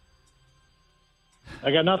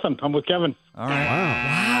 I got nothing. I'm with Kevin. All right.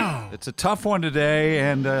 Wow. It's a tough one today,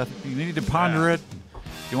 and you need to ponder it.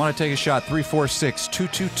 If you want to take a shot,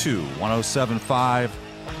 346-222-1075.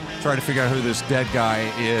 Try to figure out who this dead guy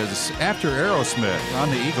is after Aerosmith on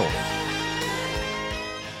the Eagle.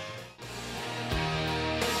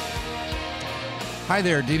 Hi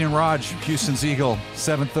there, Dean and Raj, Houston's Eagle,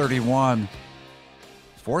 731.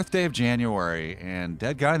 Fourth day of January, and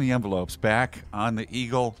dead guy in the envelope's back on the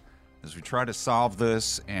Eagle as we try to solve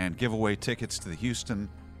this and give away tickets to the Houston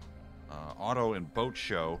Auto and Boat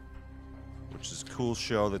Show, which is a cool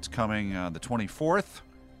show that's coming the 24th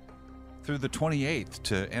through the 28th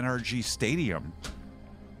to NRG Stadium. So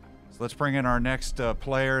let's bring in our next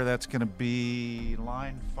player. That's going to be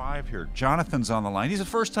line 5 here. Jonathan's on the line. He's a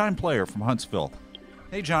first-time player from Huntsville.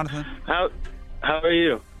 Hey, Jonathan. How are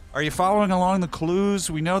you? Are you following along the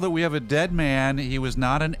clues? We know that we have a dead man. He was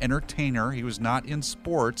not an entertainer. He was not in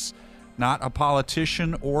sports, not a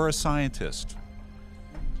politician or a scientist.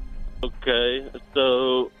 Okay,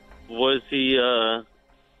 so was he,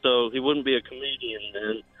 so he wouldn't be a comedian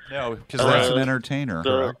then? No, because that's an entertainer.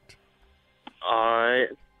 Correct. All right.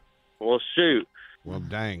 Well, shoot. Well,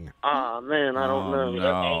 dang. Ah, man, I don't know.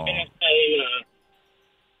 No.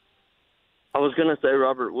 I was going to say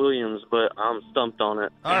Robert Williams, but I'm stumped on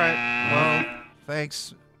it. All right. Well,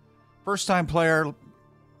 thanks. First-time player.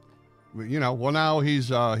 Now he's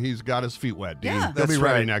got his feet wet, Dean. Yeah. He'll be That's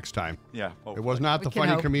ready right. next time. Yeah. It was not the We can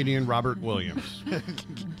funny hope. comedian Robert Williams.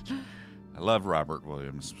 I love Robert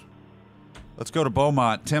Williams. Let's go to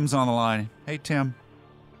Beaumont. Tim's on the line. Hey, Tim.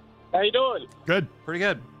 How you doing? Good. Pretty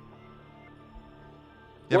good.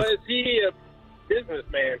 Was he a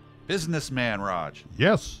businessman? Businessman, Raj.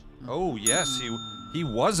 Yes. Oh, yes. He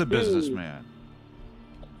was a businessman.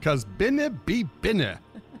 Because binne be binne.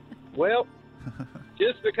 Well,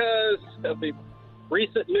 just because of the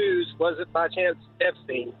recent news, was it by chance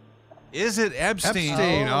Epstein? Is it Epstein?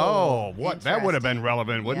 Epstein. Oh, what? That would have interesting. been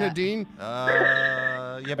relevant, wouldn't it, Dean?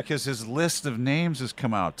 Yeah, because his list of names has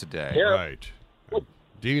come out today. Yeah. Right.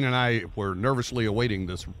 Dean and I were nervously awaiting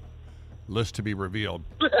this list to be revealed.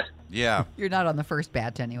 Yeah. You're not on the first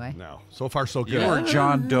batch anyway. No. So far, so You good. were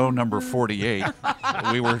John Doe number 48.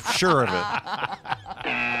 We were sure of it.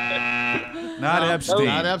 Not Epstein.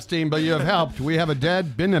 Not Epstein, but you have helped. We have a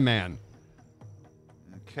dead binne man.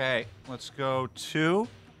 Okay, let's go to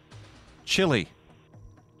Chili.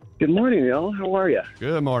 Good morning, y'all. How are you?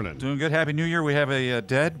 Good morning. Doing good. Happy New Year. We have a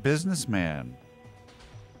dead businessman.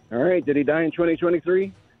 All right. Did he die in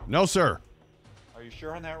 2023? No, sir. Are you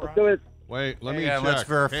sure on that, Ryan? So it's Wait, let me Hang on, check. let's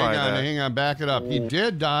verify that. Hang on, back it up. He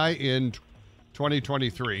did die in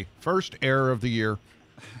 2023. First error of the year.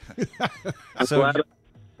 I'm So- glad to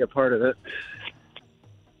be a part of it.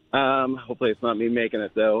 Hopefully it's not me making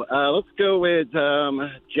it, though. Let's go with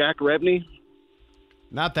Jack Rebney.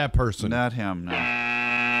 Not that person. Not him, no.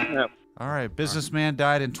 No. All right, businessman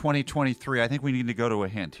died in 2023. I think we need to go to a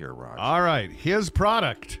hint here, Raj. All right. His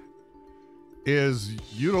product is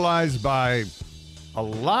utilized by a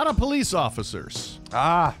lot of police officers.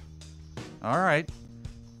 All right.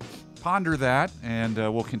 Ponder that, and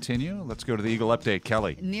we'll continue. Let's go to the Eagle Update.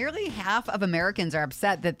 Kelly. Nearly half of Americans are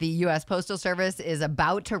upset that the U.S. Postal Service is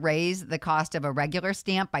about to raise the cost of a regular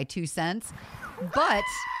stamp by 2 cents, but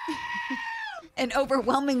an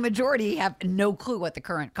overwhelming majority have no clue what the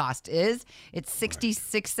current cost is. It's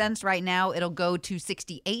 66 cents right now. It'll go to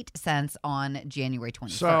 68 cents on January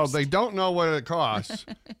 21st. So they don't know what it costs,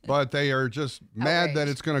 but they are just mad that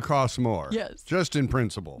it's going to cost more. Yes. Just in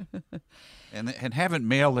principle. And haven't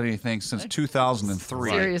mailed anything since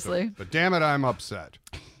 2003. Seriously. But damn it, I'm upset.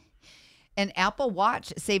 An Apple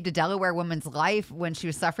Watch saved a Delaware woman's life when she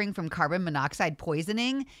was suffering from carbon monoxide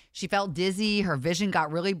poisoning. She felt dizzy, her vision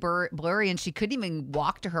got really blurry, and she couldn't even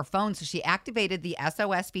walk to her phone. So she activated the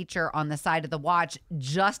SOS feature on the side of the watch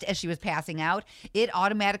just as she was passing out. It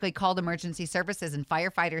automatically called emergency services, and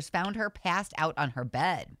firefighters found her passed out on her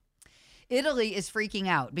bed. Italy is freaking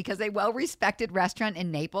out because a well-respected restaurant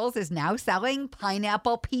in Naples is now selling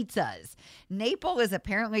pineapple pizzas. Naples is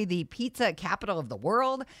apparently the pizza capital of the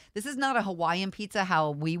world. This is not a Hawaiian pizza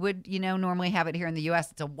how we would, normally have it here in the U.S.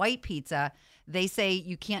 It's a white pizza. They say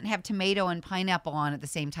you can't have tomato and pineapple on at the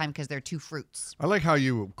same time because they're two fruits. I like how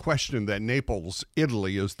you question that Naples,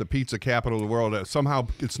 Italy, is the pizza capital of the world. Somehow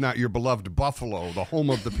it's not your beloved Buffalo, the home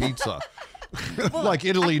of the pizza. Well, like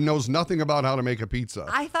Italy knows nothing about how to make a pizza.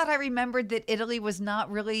 I thought I remembered that Italy was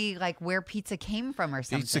not really like where pizza came from or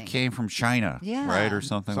something. Pizza came from China, right? Or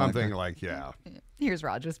something like that. Something like, yeah. Here's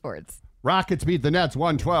Roger Sports. Rockets beat the Nets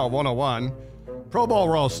 112-101. Pro Bowl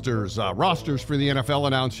rosters for the NFL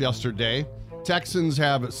announced yesterday. Texans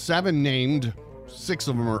have 7 named. 6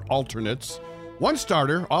 of them are alternates. 1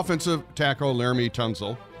 starter, offensive tackle Laramie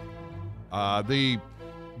Tunsil. The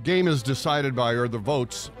game is decided the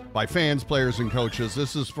votes by fans, players, and coaches.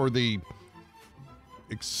 This is for the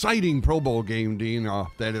exciting Pro Bowl game, Dean,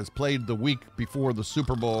 that is played the week before the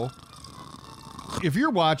Super Bowl. If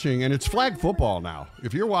you're watching, and it's flag football now,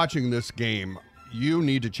 if you're watching this game, you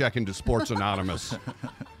need to check into Sports Anonymous.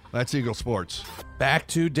 That's Eagle Sports. Back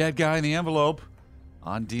to Dead Guy in the Envelope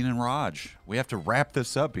on Dean and Raj. We have to wrap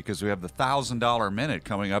this up because we have the $1,000 minute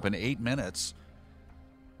coming up in 8 minutes.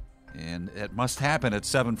 And it must happen at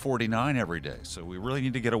 7:49 every day. So we really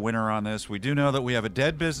need to get a winner on this. We do know that we have a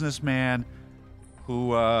dead businessman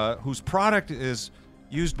whose product is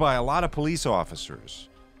used by a lot of police officers.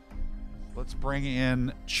 Let's bring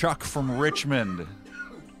in Chuck from Richmond.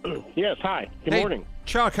 Yes, hi. Good morning.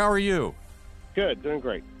 Chuck, how are you? Good, doing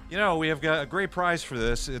great. We have got a great prize for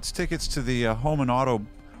this. It's tickets to the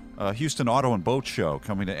Houston Auto and Boat Show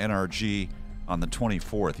coming to NRG on the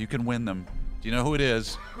 24th. You can win them. Do you know who it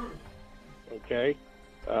is? Okay.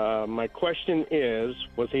 My question is,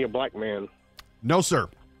 was he a black man? No, sir.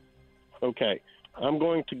 Okay. I'm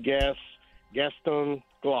going to guess Gaston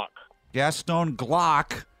Glock. Gaston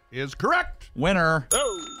Glock is correct. Winner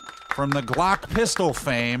from the Glock pistol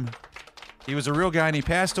fame. He was a real guy, and he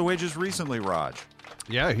passed away just recently, Raj.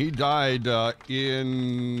 Yeah, he died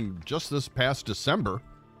in just this past December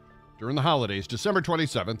during the holidays, December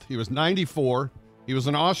 27th. He was 94. He was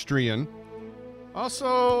an Austrian.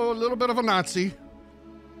 Also, a little bit of a Nazi.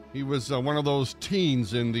 He was one of those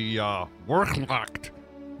teens in the Wehrmacht,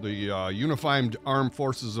 the Unified Armed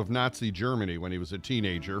Forces of Nazi Germany when he was a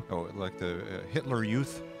teenager. Oh, like the Hitler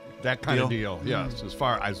Youth? That kind of deal, yes, as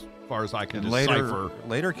far as I can and decipher.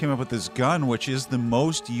 Later came up with this gun, which is the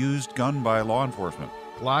most used gun by law enforcement.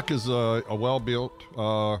 Glock is a well-built.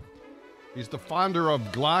 He's the founder of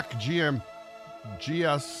Glock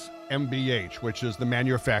GmbH, which is the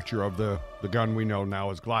manufacturer of the gun we know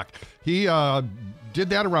now as Glock. He did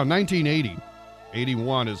that around 1980.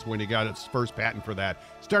 81 is when he got his first patent for that.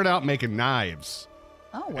 Started out making knives.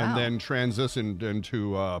 Oh, wow. And then transitioned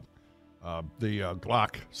into the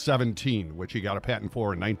Glock 17, which he got a patent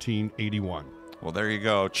for in 1981. Well, there you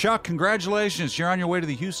go. Chuck, congratulations. You're on your way to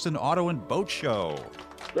the Houston Auto and Boat Show.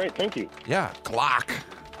 Great, thank you. Yeah, Glock,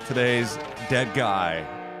 today's dead guy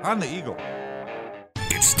on the Eagle.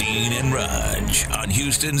 It's Dean and Raj on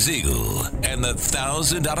Houston's Eagle and the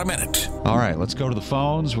 $1,000 Minute. All right, let's go to the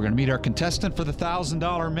phones. We're going to meet our contestant for the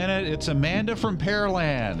 $1,000 Minute. It's Amanda from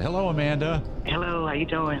Pearland. Hello, Amanda. Hello, how you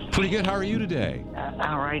doing? Pretty good. How are you today?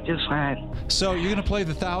 All right, just fine. So you're going to play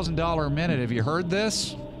the $1,000 Minute. Have you heard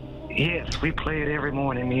this? Yes, we play it every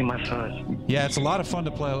morning, me and my son. Yeah, it's a lot of fun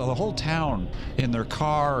to play. The whole town in their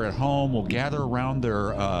car or at home will gather around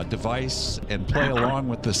their device and play along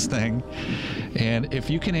with this thing. And if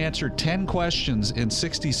you can answer 10 questions in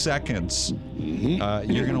 60 seconds,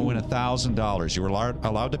 you're going to win $1,000. You're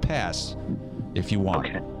allowed to pass if you want.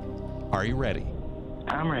 Okay. Are you ready?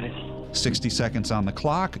 I'm ready. 60 seconds on the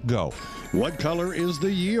clock. Go. What color is the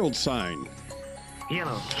yield sign?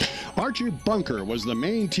 Yellow. Archie Bunker was the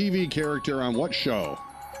main TV character on what show?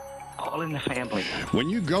 All in the Family. When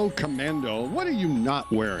you go commando, what are you not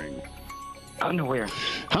wearing? Underwear.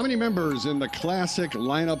 How many members in the classic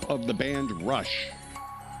lineup of the band Rush?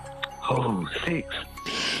 Oh, 6.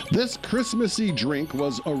 This Christmassy drink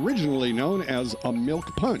was originally known as a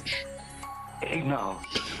milk punch. Eggnog.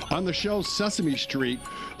 On the show Sesame Street,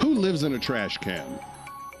 who lives in a trash can?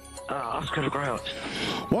 Oscar the Grouch.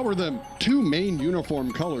 What were the 2 main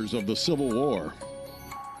uniform colors of the Civil War?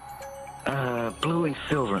 Blue and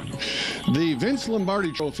silver. The Vince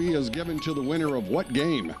Lombardi Trophy is given to the winner of what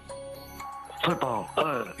game? Football.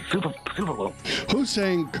 Super Bowl. Who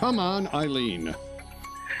sang Come On, Eileen?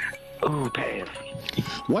 Ooh, pass.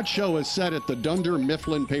 What show is set at the Dunder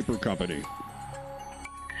Mifflin Paper Company?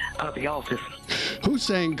 The Office. Who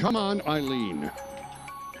sang Come On, Eileen?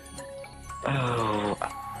 Oh,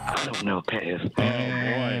 I don't know, pass.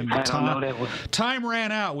 And I don't know that one. Time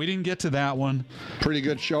ran out. We didn't get to that one. Pretty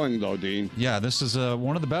good showing, though, Dean. Yeah, this is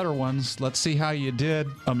one of the better ones. Let's see how you did,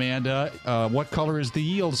 Amanda. What color is the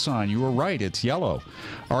yield sign? You were right. It's yellow.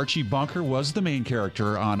 Archie Bunker was the main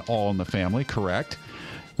character on All in the Family, correct?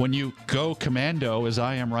 When you go commando, as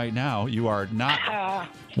I am right now, you are not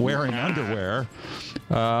wearing underwear.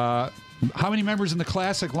 How many members in the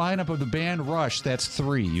classic lineup of the band Rush? That's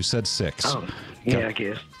 3. You said 6. Oh, yeah, I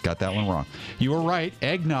guess. Got that one wrong. You were right.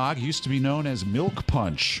 Eggnog used to be known as Milk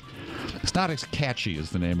Punch. It's not as catchy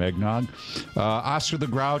as the name Eggnog. Oscar the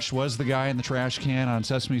Grouch was the guy in the trash can on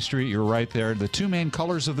Sesame Street. You're right there. The 2 main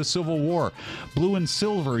colors of the Civil War, blue and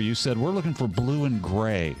silver. You said we're looking for blue and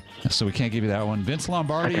gray. So we can't give you that one. Vince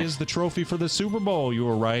Lombardi is the trophy for the Super Bowl. You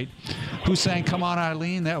were right. Who sang Come On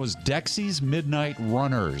Eileen? That was Dexy's Midnight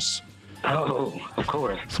Runners. Oh, of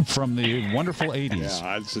course. From the wonderful 80s.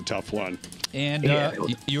 Yeah, that's a tough one. And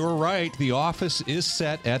you were right. The office is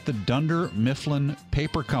set at the Dunder Mifflin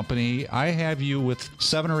Paper Company. I have you with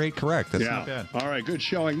 7 or 8 correct. That's not bad. All right, good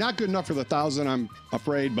showing. Not good enough for the 1,000, I'm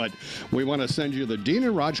afraid, but we want to send you the Dean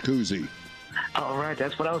and Raj koozie. All right,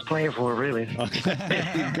 that's what I was playing for, really.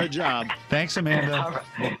 Okay, good job. Thanks, Amanda. All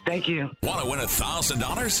right. Thank you. Want to win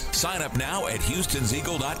 $1,000? Sign up now at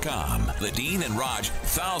Houston'sEagle.com. The Dean and Raj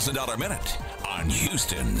 $1,000 Minute on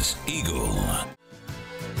Houston's Eagle.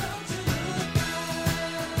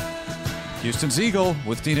 Houston's Eagle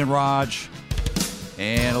with Dean and Raj.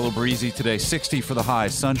 And a little breezy today. 60 for the high.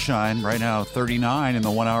 Sunshine. Right now, 39 in the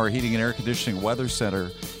 1-hour heating and air conditioning weather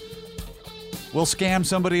center. We'll scam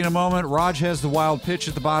somebody in a moment. Raj has the wild pitch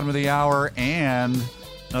at the bottom of the hour and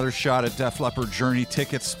another shot at Def Leppard Journey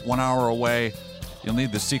tickets 1 hour away. You'll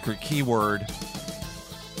need the secret keyword,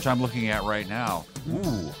 which I'm looking at right now.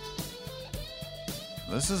 Ooh.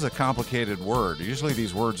 This is a complicated word. Usually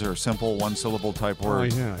these words are simple, one-syllable type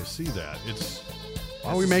words. Oh, yeah, I see that.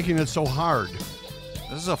 Why are we making it so hard?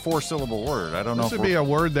 This is a 4-syllable word. I don't know if this would be a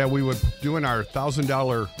word that we would do in our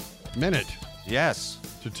 $1,000 minute. Yes.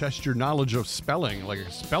 To test your knowledge of spelling, like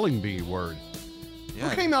a spelling bee word. Yeah.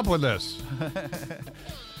 Who came up with this? Is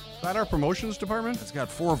that our promotions department? It's got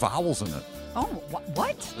 4 vowels in it. Oh,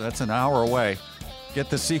 what? That's an hour away.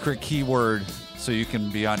 Get the secret keyword so you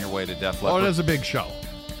can be on your way to Def Leppard. Oh, it is a big show.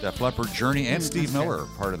 Def Leppard Journey and Steve Miller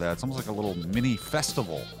part of that. It's almost like a little mini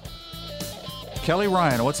festival. Kelly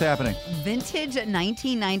Ryan, what's happening? Vintage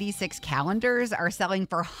 1996 calendars are selling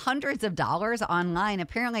for hundreds of dollars online.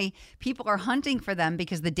 Apparently, people are hunting for them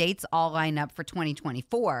because the dates all line up for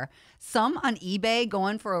 2024. Some on eBay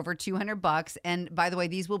going for over $200. And by the way,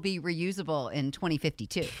 these will be reusable in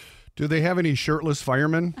 2052. Do they have any shirtless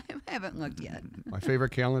firemen? I haven't looked yet. My favorite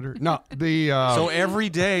calendar? No, the... so every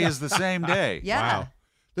day is the same day. Yeah. Wow.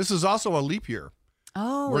 This is also a leap year.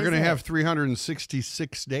 Oh, We're going to it? have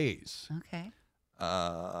 366 days. Okay.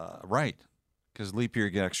 Right. Because leap year,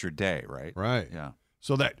 you get extra day, right? Right. Yeah.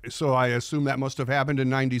 So I assume that must have happened in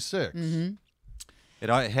 96. Mm-hmm.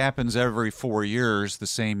 It happens every 4 years, the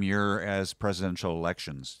same year as presidential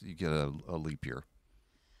elections. You get a leap year.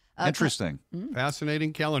 Interesting.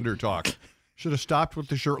 Fascinating calendar talk. Should have stopped with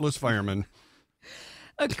the shirtless firemen.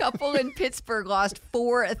 A couple in Pittsburgh lost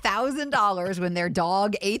 $4,000 when their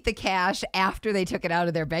dog ate the cash after they took it out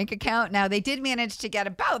of their bank account. Now, they did manage to get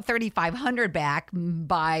about $3,500 back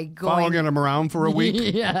by going... Following them around for a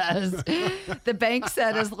week? Yes. The bank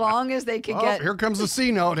said as long as they could get... Here comes the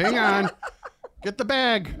C note. Hang on. Get the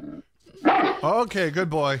bag. Okay,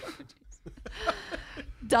 good boy.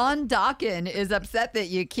 Don Dokken is upset that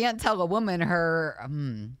you can't tell a woman her...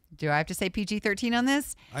 do I have to say PG-13 on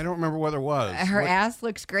this? I don't remember what it was. Her ass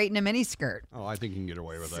looks great in a miniskirt. Oh, I think you can get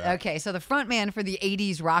away with that. Okay, so the frontman for the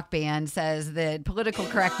 80s rock band says that political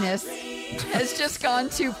correctness has just gone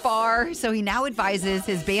too far, so he now advises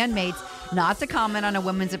his bandmates not to comment on a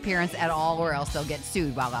woman's appearance at all or else they'll get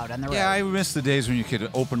sued while out on the road. Yeah, I miss the days when you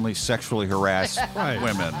could openly sexually harass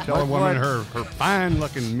women. Tell a woman her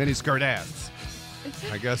fine-looking miniskirt ass.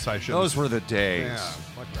 I guess I should. Those were the days. Yeah,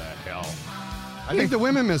 what the hell. I think the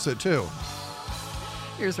women miss it, too.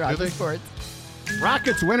 Here's Rocket Sports.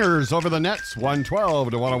 Rockets winners over the Nets,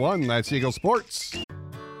 112-101. That's Eagle Sports.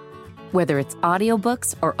 Whether it's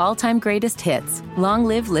audiobooks or all-time greatest hits, long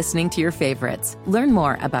live listening to your favorites. Learn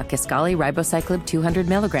more about Kisqali Ribociclib 200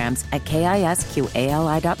 milligrams at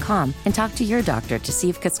KISQALI.com and talk to your doctor to see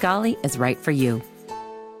if Kisqali is right for you.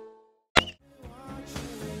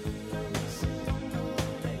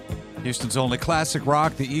 Houston's only classic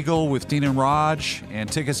rock, The Eagle with Dean and Raj,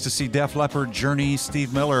 and tickets to see Def Leppard Journey,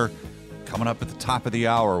 Steve Miller, coming up at the top of the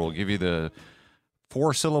hour. We'll give you the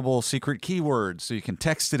 4-syllable secret keyword so you can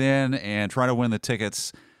text it in and try to win the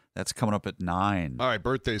tickets. That's coming up at 9. All right,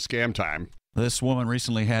 birthday scam time. This woman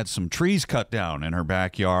recently had some trees cut down in her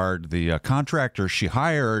backyard. The contractor she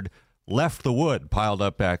hired left the wood piled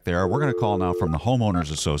up back there. We're going to call now from the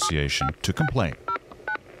Homeowners Association to complain.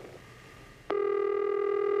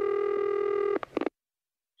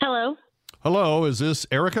 Hello. Hello, is this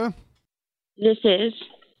Erica? This is.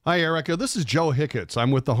 Hi, Erica. This is Joe Hicketts.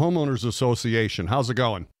 I'm with the Homeowners Association. How's it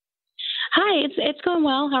going? Hi, it's going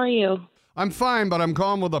well. How are you? I'm fine, but I'm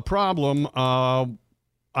calling with a problem.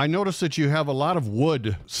 I noticed that you have a lot of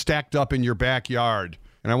wood stacked up in your backyard,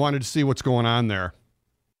 and I wanted to see what's going on there.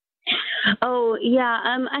 Oh, yeah.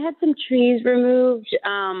 I had some trees removed,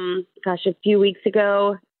 a few weeks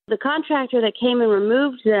ago. The contractor that came and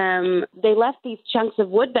removed them, they left these chunks of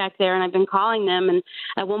wood back there, and I've been calling them. And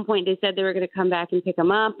at one point, they said they were going to come back and pick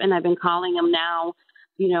them up, and I've been calling them now,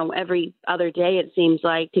 every other day, it seems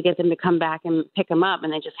like, to get them to come back and pick them up,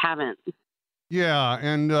 and they just haven't. Yeah,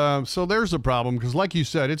 and so there's a problem, because like you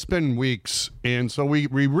said, it's been weeks, and so we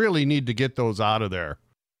really need to get those out of there.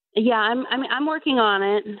 Yeah, I'm working on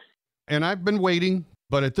it. And I've been waiting,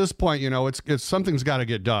 but at this point, it's something's got to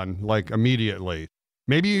get done, like immediately.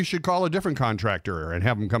 Maybe you should call a different contractor and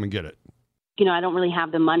have them come and get it. I don't really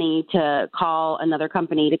have the money to call another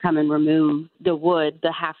company to come and remove the wood,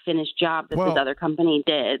 the half-finished job that this other company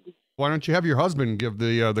did. Why don't you have your husband give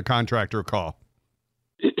the contractor a call?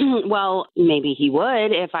 Well, maybe he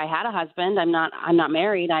would if I had a husband. I'm not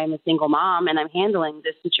married. I am a single mom, and I'm handling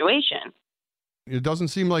this situation. It doesn't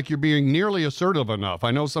seem like you're being nearly assertive enough.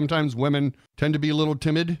 I know sometimes women tend to be a little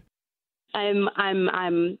timid. I'm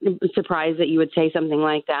surprised that you would say something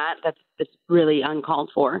like that. That's really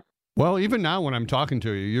uncalled for. Well, even now when I'm talking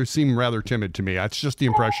to you, you seem rather timid to me. That's just the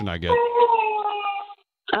impression I get.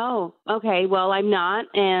 Oh, okay. Well, I'm not.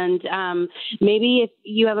 And maybe if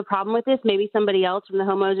you have a problem with this, maybe somebody else from the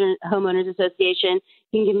Homeowners Association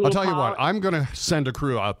can give me a call. I'll tell you what, I'm going to send a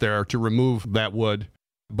crew out there to remove that wood,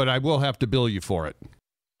 but I will have to bill you for it.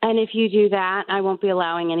 And if you do that, I won't be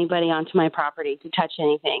allowing anybody onto my property to touch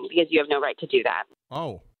anything because you have no right to do that.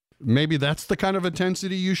 Oh, maybe that's the kind of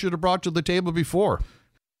intensity you should have brought to the table before.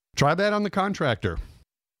 Try that on the contractor.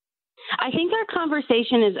 I think our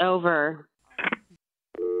conversation is over.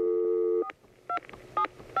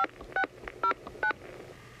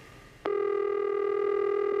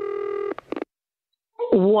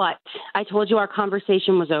 What? I told you our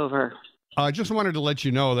conversation was over. I just wanted to let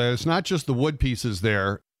you know that it's not just the wood pieces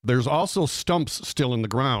there. There's also stumps still in the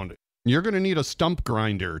ground. You're going to need a stump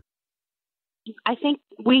grinder. I think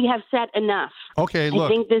we have said enough. Okay,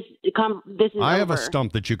 look. I think this is I have over. a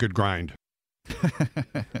stump that you could grind.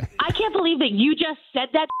 I can't believe that you just said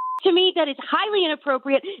that to me. That is highly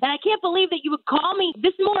inappropriate. And I can't believe that you would call me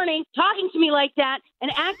this morning talking to me like that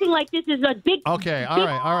and acting like this is a big Okay, all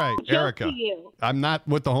right, joke Erica. to you. I'm not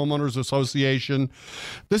with the Homeowners Association.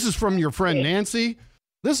 This is from your friend Nancy.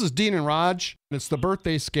 This is Dean and Raj. It's the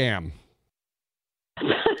birthday scam.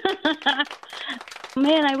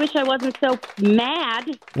 Man, I wish I wasn't so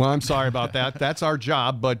mad. Well, I'm sorry about that. That's our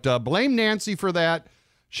job. But blame Nancy for that.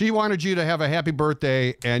 She wanted you to have a happy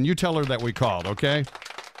birthday, and you tell her that we called, okay?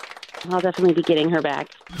 I'll definitely be getting her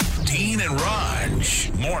back. Dean and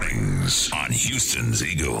Raj, mornings on Houston's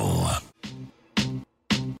Eagle.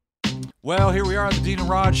 Well, here we are at the Dean and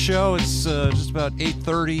Raj Show. It's just about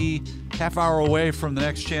 8:30, half hour away from the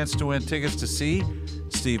next chance to win tickets to see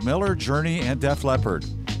Steve Miller, Journey, and Def Leppard.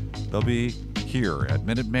 They'll be here at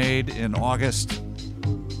Minute Maid in August,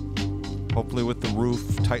 hopefully with the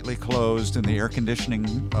roof tightly closed and the air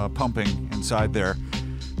conditioning pumping inside there.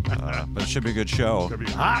 But it should be a good show. It's going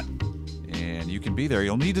to be hot. And you can be there.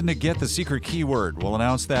 You'll need to get the secret keyword. We'll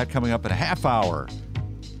announce that coming up in a half hour.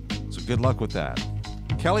 So good luck with that.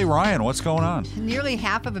 Kelly Ryan, what's going on? Nearly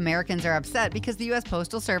half of Americans are upset because the U.S.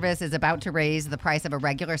 Postal Service is about to raise the price of a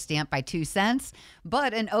regular stamp by 2 cents,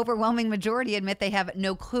 but an overwhelming majority admit they have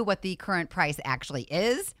no clue what the current price actually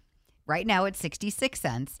is. Right now it's 66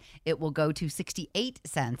 cents. It will go to 68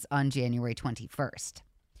 cents on January 21st.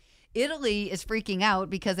 Italy is freaking out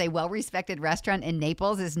because a well-respected restaurant in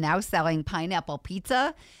Naples is now selling pineapple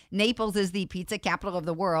pizza. Naples is the pizza capital of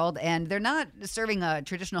the world, and they're not serving a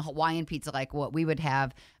traditional Hawaiian pizza like what we would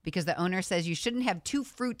have because the owner says you shouldn't have two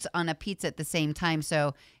fruits on a pizza at the same time,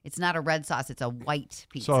 so it's not a red sauce, it's a white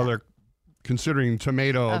pizza. So they're considering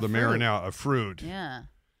tomato, the fruit. marinara, a fruit. Yeah.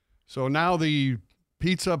 So now the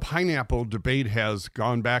pizza pineapple debate has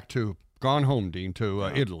gone home, Dean, to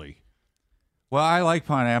Italy. Well, I like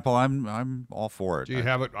pineapple. I'm all for it. Do you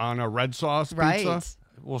have it on a red sauce pizza? Right.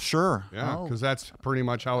 Well, sure. Yeah, because that's pretty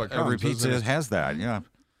much how it comes. Every pizza has that, yeah.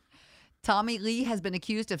 Tommy Lee has been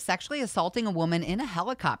accused of sexually assaulting a woman in a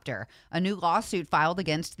helicopter. A new lawsuit filed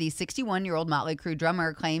against the 61-year-old Motley Crue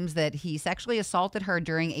drummer claims that he sexually assaulted her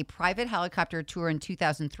during a private helicopter tour in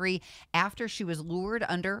 2003 after she was lured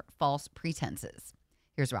under false pretenses.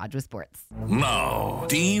 Here's Raj with sports. Now,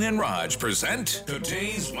 Dean and Raj present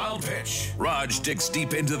today's Wild Pitch. Raj digs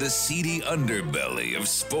deep into the seedy underbelly of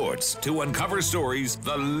sports to uncover stories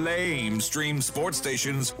the lamestream sports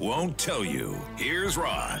stations won't tell you. Here's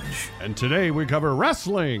Raj. And today we cover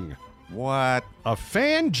wrestling. What? A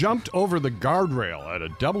fan jumped over the guardrail at a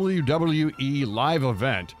WWE live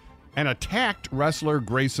event and attacked wrestler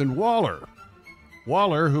Grayson Waller.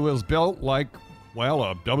 Waller, who is built like, well,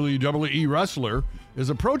 a WWE wrestler, is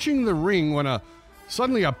approaching the ring when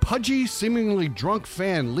suddenly a pudgy, seemingly drunk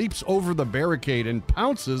fan leaps over the barricade and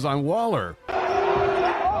pounces on Waller. That's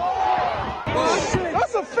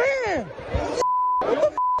a fan!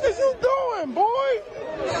 What the is you doing, boy?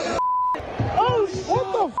 Oh,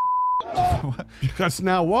 what the Because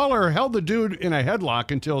now Waller held the dude in a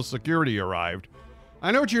headlock until security arrived.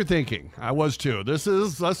 I know what you're thinking. I was too. This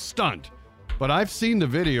is a stunt. But I've seen the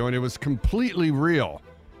video and it was completely real.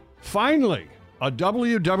 Finally, a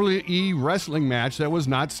WWE wrestling match that was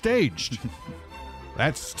not staged.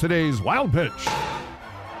 That's today's Wild Pitch.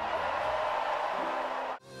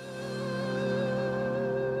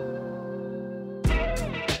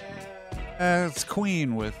 It's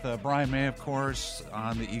Queen with Brian May, of course,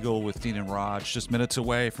 on the Eagle with Dean and Raj. Just minutes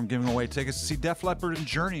away from giving away tickets to see Def Leppard and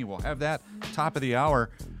Journey. We'll have that top of the hour.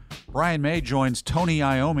 Brian May joins Tony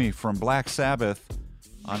Iommi from Black Sabbath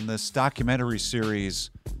on this documentary series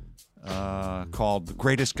called The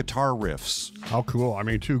Greatest Guitar Riffs. How cool. I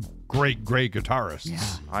mean, two great guitarists. Yeah.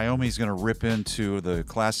 Iommi's going to rip into the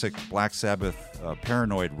classic Black Sabbath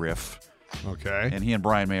Paranoid riff. Okay. And he and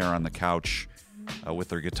Brian May are on the couch with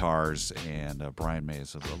their guitars, and Brian May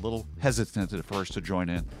is a little hesitant at first to join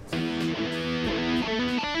in.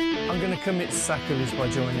 I'm going to commit sacrilege by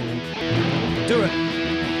joining in. Do it.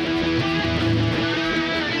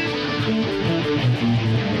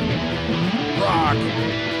 Rock.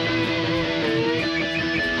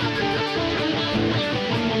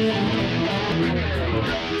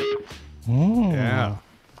 Yeah.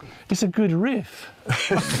 It's a good riff.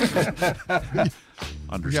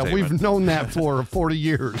 Yeah, we've known that for 40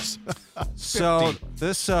 years. So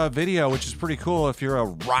this video, which is pretty cool if you're a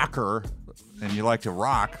rocker and you like to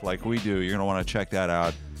rock like we do, you're going to want to check that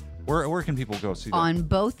out. Where can people go see that? On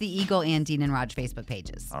both the Eagle and Dean and Raj Facebook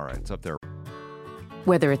pages. All right, it's up there.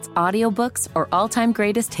 Whether it's audiobooks or all-time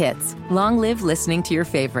greatest hits, long live listening to your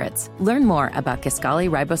favorites. Learn more about Kisqali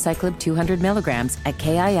Ribociclib 200 milligrams at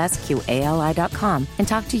KISQALI.com and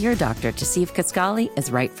talk to your doctor to see if Kisqali is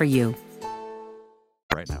right for you.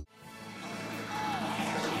 Right now.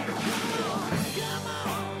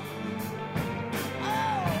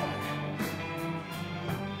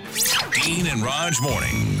 Dean and Raj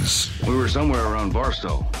mornings. We were somewhere around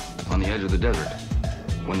Barstow, on the edge of the desert,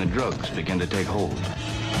 when the drugs began to take hold.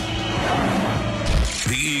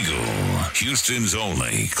 The Eagle, Houston's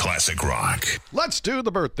only classic rock. Let's do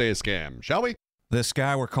the birthday scam, shall we? This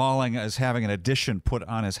guy we're calling is having an addition put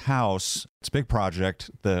on his house. It's a big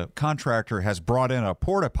project. The contractor has brought in a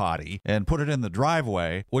porta potty and put it in the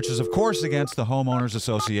driveway, which is, of course, against the Homeowners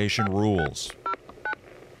Association rules.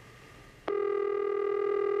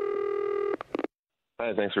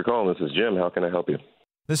 Hi, thanks for calling. This is Jim. How can I help you?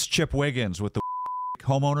 This is Chip Wiggins with the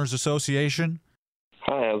Homeowners Association.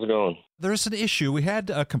 Hi, how's it going? There's an issue. We had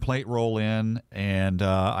a complaint roll in, and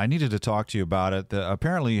I needed to talk to you about it.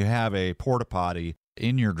 Apparently, you have a porta potty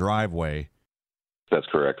in your driveway. That's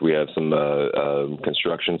correct. We have some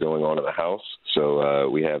construction going on in the house, so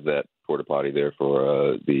we have that porta potty there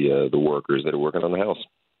for the workers that are working on the house.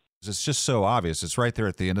 It's just so obvious. It's right there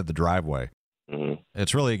at the end of the driveway. Mm-hmm.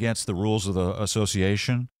 It's really against the rules of the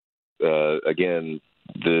association. Again,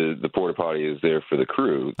 the porta potty is there for the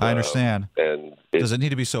crew. I understand. And does it need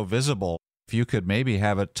to be so visible? If you could maybe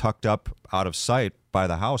have it tucked up out of sight by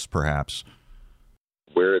the house, perhaps.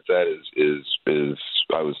 Where it's at is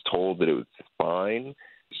I was told that it was fine.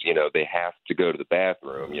 You know, they have to go to the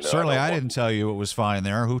bathroom. You know, Certainly, I didn't tell you it was fine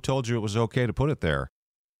there. Who told you it was okay to put it there?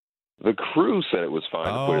 The crew said it was fine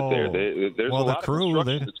to put it there. There's a lot of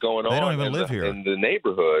construction that's going on. They don't even live here in the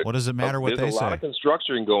neighborhood. What does it matter what they say? There's a lot of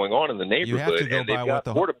construction going on in the neighborhood. You have to go and by they've what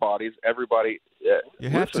got porta potties. Everybody, you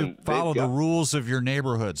have to follow the rules of your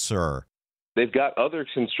neighborhood, sir. They've got other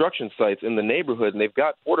construction sites in the neighborhood, and they've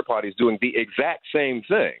got porta potties doing the exact same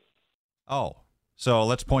thing. Oh, so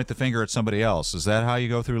let's point the finger at somebody else. Is that how you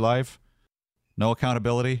go through life? No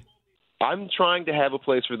accountability? I'm trying to have a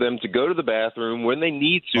place for them to go to the bathroom when they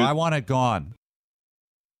need to. I want it gone.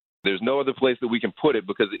 There's no other place that we can put it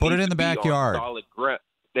because it Put needs it in to the be on backyard. solid ground.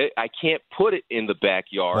 I can't put it in the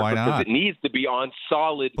backyard Why because not? it needs to be on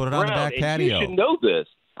solid Put it ground. on the back and patio. You should know this.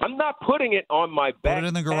 I'm not putting it on my back Put it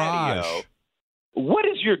in the garage. patio. What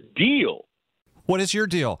is your deal? What is your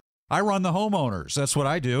deal? I run the homeowners. That's what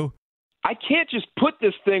I do. I can't just put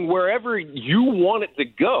this thing wherever you want it to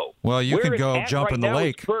go. Well, you Where can it's go at jump right in the now is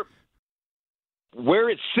lake. where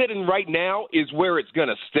it's sitting right now is where it's going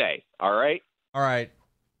to stay, all right? All right.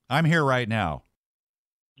 I'm here right now.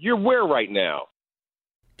 You're where right now?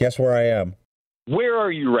 Guess where I am? Where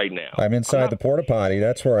are you right now? I'm inside the porta potty.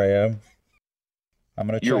 That's where I am. I'm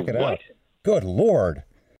going to check it what? out. Good Lord.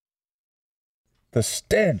 The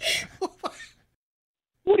stench.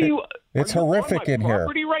 What are you? It's are you horrific on my in here.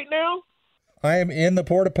 property right now? I am in the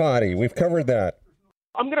porta potty. We've covered that.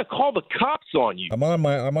 I'm going to call the cops on you. I'm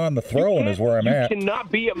on the throne is where I'm You at.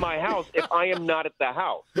 cannot be at my house if I am not at the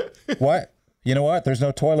house. What? You know what? There's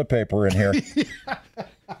no toilet paper in here.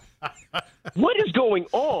 What is going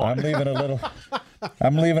on? I'm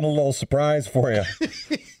leaving a little surprise for you.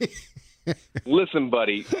 Listen,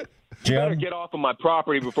 buddy. Jim? You better get off of my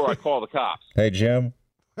property before I call the cops. Hey, Jim.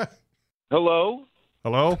 Hello?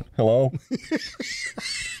 Hello? Hello?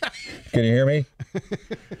 Can you hear me?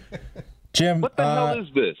 Jim, What the hell is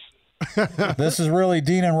this? this is really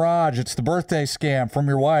Dean and Raj. It's the birthday scam from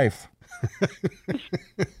your wife.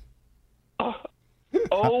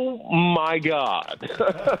 Oh, my God.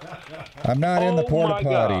 I'm not in the porta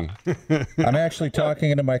potty. I'm actually talking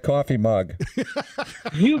into my coffee mug.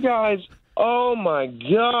 You guys, oh, my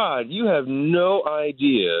God. You have no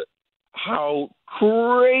idea how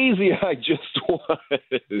crazy I just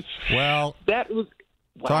was. Well, that was...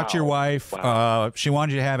 Talk to your wife. Wow. She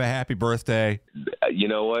wanted you to have a happy birthday. You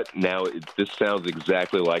know what? Now, this sounds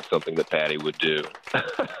exactly like something that Patty would do.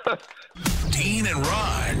 Dean and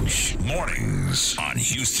Raj, mornings on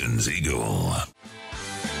Houston's Eagle.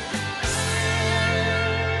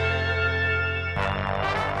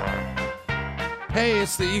 Hey,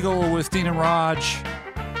 it's the Eagle with Dean and Raj.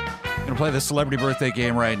 Going to play the celebrity birthday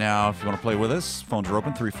game right now. If you want to play with us, phones are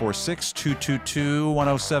open,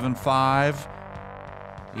 346-222-1075.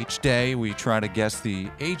 Each day, we try to guess the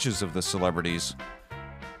ages of the celebrities,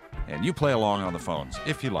 and you play along on the phones,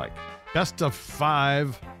 if you like. Best of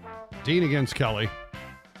 5, Dean against Kelly,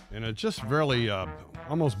 in a just really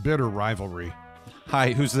almost bitter rivalry.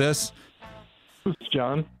 Hi, who's this? It's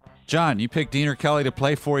John. John, you pick Dean or Kelly to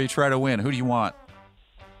play for you, try to win. Who do you want?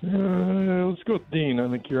 Let's go with Dean. I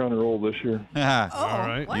think you're on a roll this year. Oh, All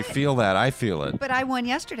right. You feel that. I feel it. But I won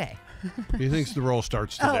yesterday. He thinks the roll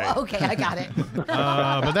starts today. Oh, okay, I got it. But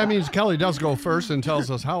that means Kelly does go first and tells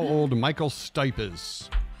us how old Michael Stipe is.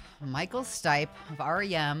 Michael Stipe of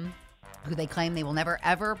REM, who they claim they will never,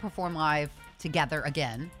 ever perform live together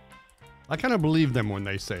again. I kind of believe them when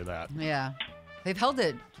they say that. Yeah. They've held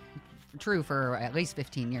it true for at least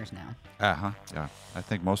 15 years now. Uh-huh. Yeah. I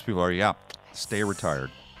think most people are, stay retired.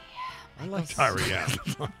 I like Tyree.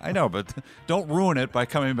 I know, but don't ruin it by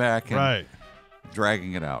coming back and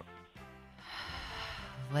dragging it out.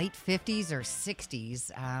 Late 50s or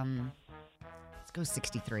 60s. Let's go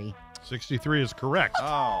 63. 63 is correct.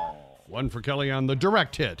 Oh. One for Kelly on the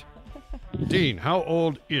direct hit. Dean, how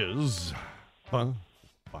old is...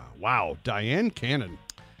 wow, Diane Cannon.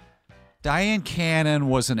 Diane Cannon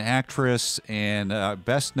was an actress and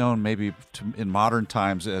best known maybe in modern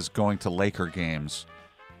times as going to Laker games.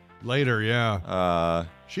 Later, yeah.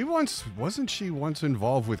 Wasn't she once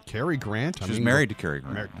involved with Cary Grant? She was married to Cary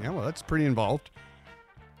Grant. Yeah, well, that's pretty involved.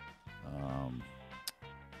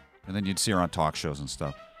 And then you'd see her on talk shows and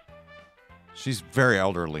stuff. She's very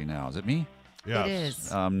elderly now. Is it me? Yes. It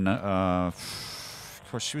is. Of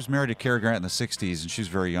course, she was married to Cary Grant in the 60s, and she was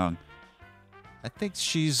very young. I think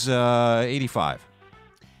she's 85.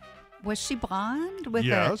 Was she blonde? With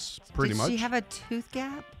yes, pretty much. Did she have a tooth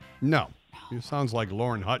gap? No. It sounds like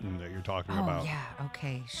Lauren Hutton that you're talking about. Oh, yeah.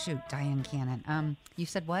 Okay. Shoot. Diane Cannon. You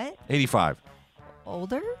said what? 85.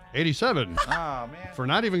 Older? 87. Oh, man. For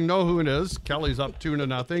not even know who it is, Kelly's up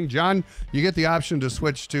 2-0. John, you get the option to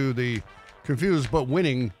switch to the confused but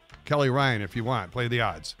winning Kelly Ryan if you want. Play the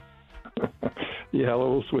odds. Yeah,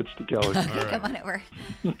 we'll switch to Kelly. Okay, come on over.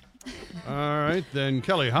 All right, then,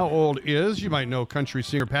 Kelly, how old is, you might know, country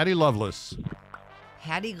singer Patty Loveless?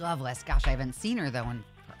 Patty Loveless. Gosh, I haven't seen her, though, in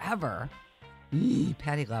forever.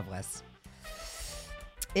 Patty Loveless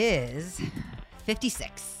is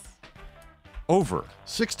 56. Over.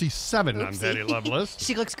 67 Oopsie. on Patty Loveless.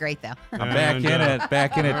 She looks great, though. I'm back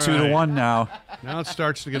in it 2-1 now. Now it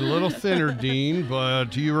starts to get a little thinner, Dean, but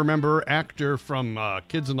do you remember actor from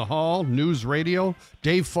Kids in the Hall, News Radio,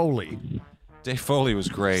 Dave Foley? Dave Foley was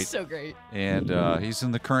great. So great. And he's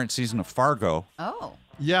in the current season of Fargo. Oh.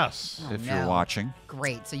 Yes. If you're watching.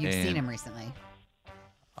 Great. So you've seen him recently.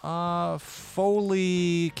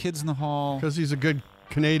 Foley, Kids in the Hall. Because he's a good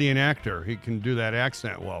Canadian actor. He can do that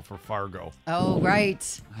accent well for Fargo. Oh,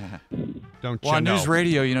 right. Don't Well, you on know? News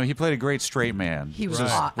Radio, he played a great straight man. He was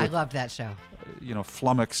Just I loved that show.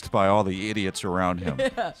 Flummoxed by all the idiots around him.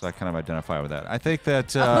 Yes. So I kind of identify with that. I think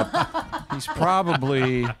that he's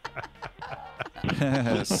probably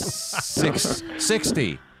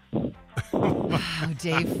 60. Oh,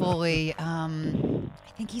 Dave Foley.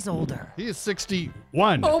 I think he's older. He is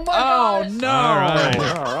 61. Oh, my gosh. no. All right.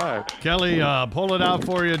 All right. Kelly, pull it out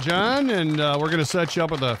for you, John, and we're going to set you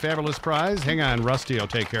up with a fabulous prize. Hang on, Rusty will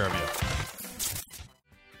take care of you.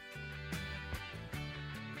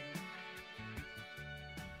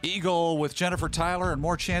 Eagle with Jennifer Tyler and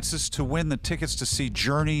more chances to win the tickets to see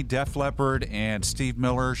Journey, Def Leppard, and Steve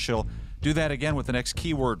Miller. She'll do that again with the next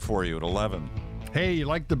keyword for you at 11. Hey, you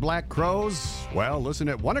like the Black Crowes? Well, listen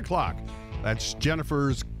at 1 o'clock. That's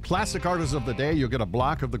Jennifer's Classic Artist of the Day. You'll get a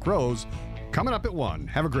block of the Crowes coming up at 1.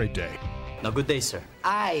 Have a great day. Now, good day, sir.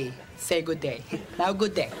 I say good day. Now,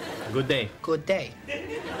 good day. Good day. Good day.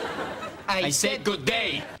 I said good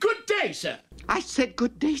day. Good day, sir. I said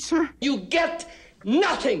good day, sir. You get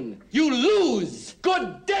nothing. You lose.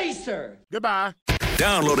 Good day, sir. Goodbye.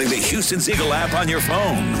 Downloading the Houston's Eagle app on your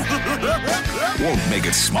phone won't make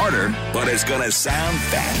it smarter, but it's going to sound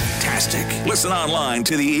fantastic. Listen online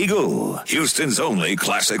to the Eagle, Houston's only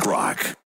classic rock.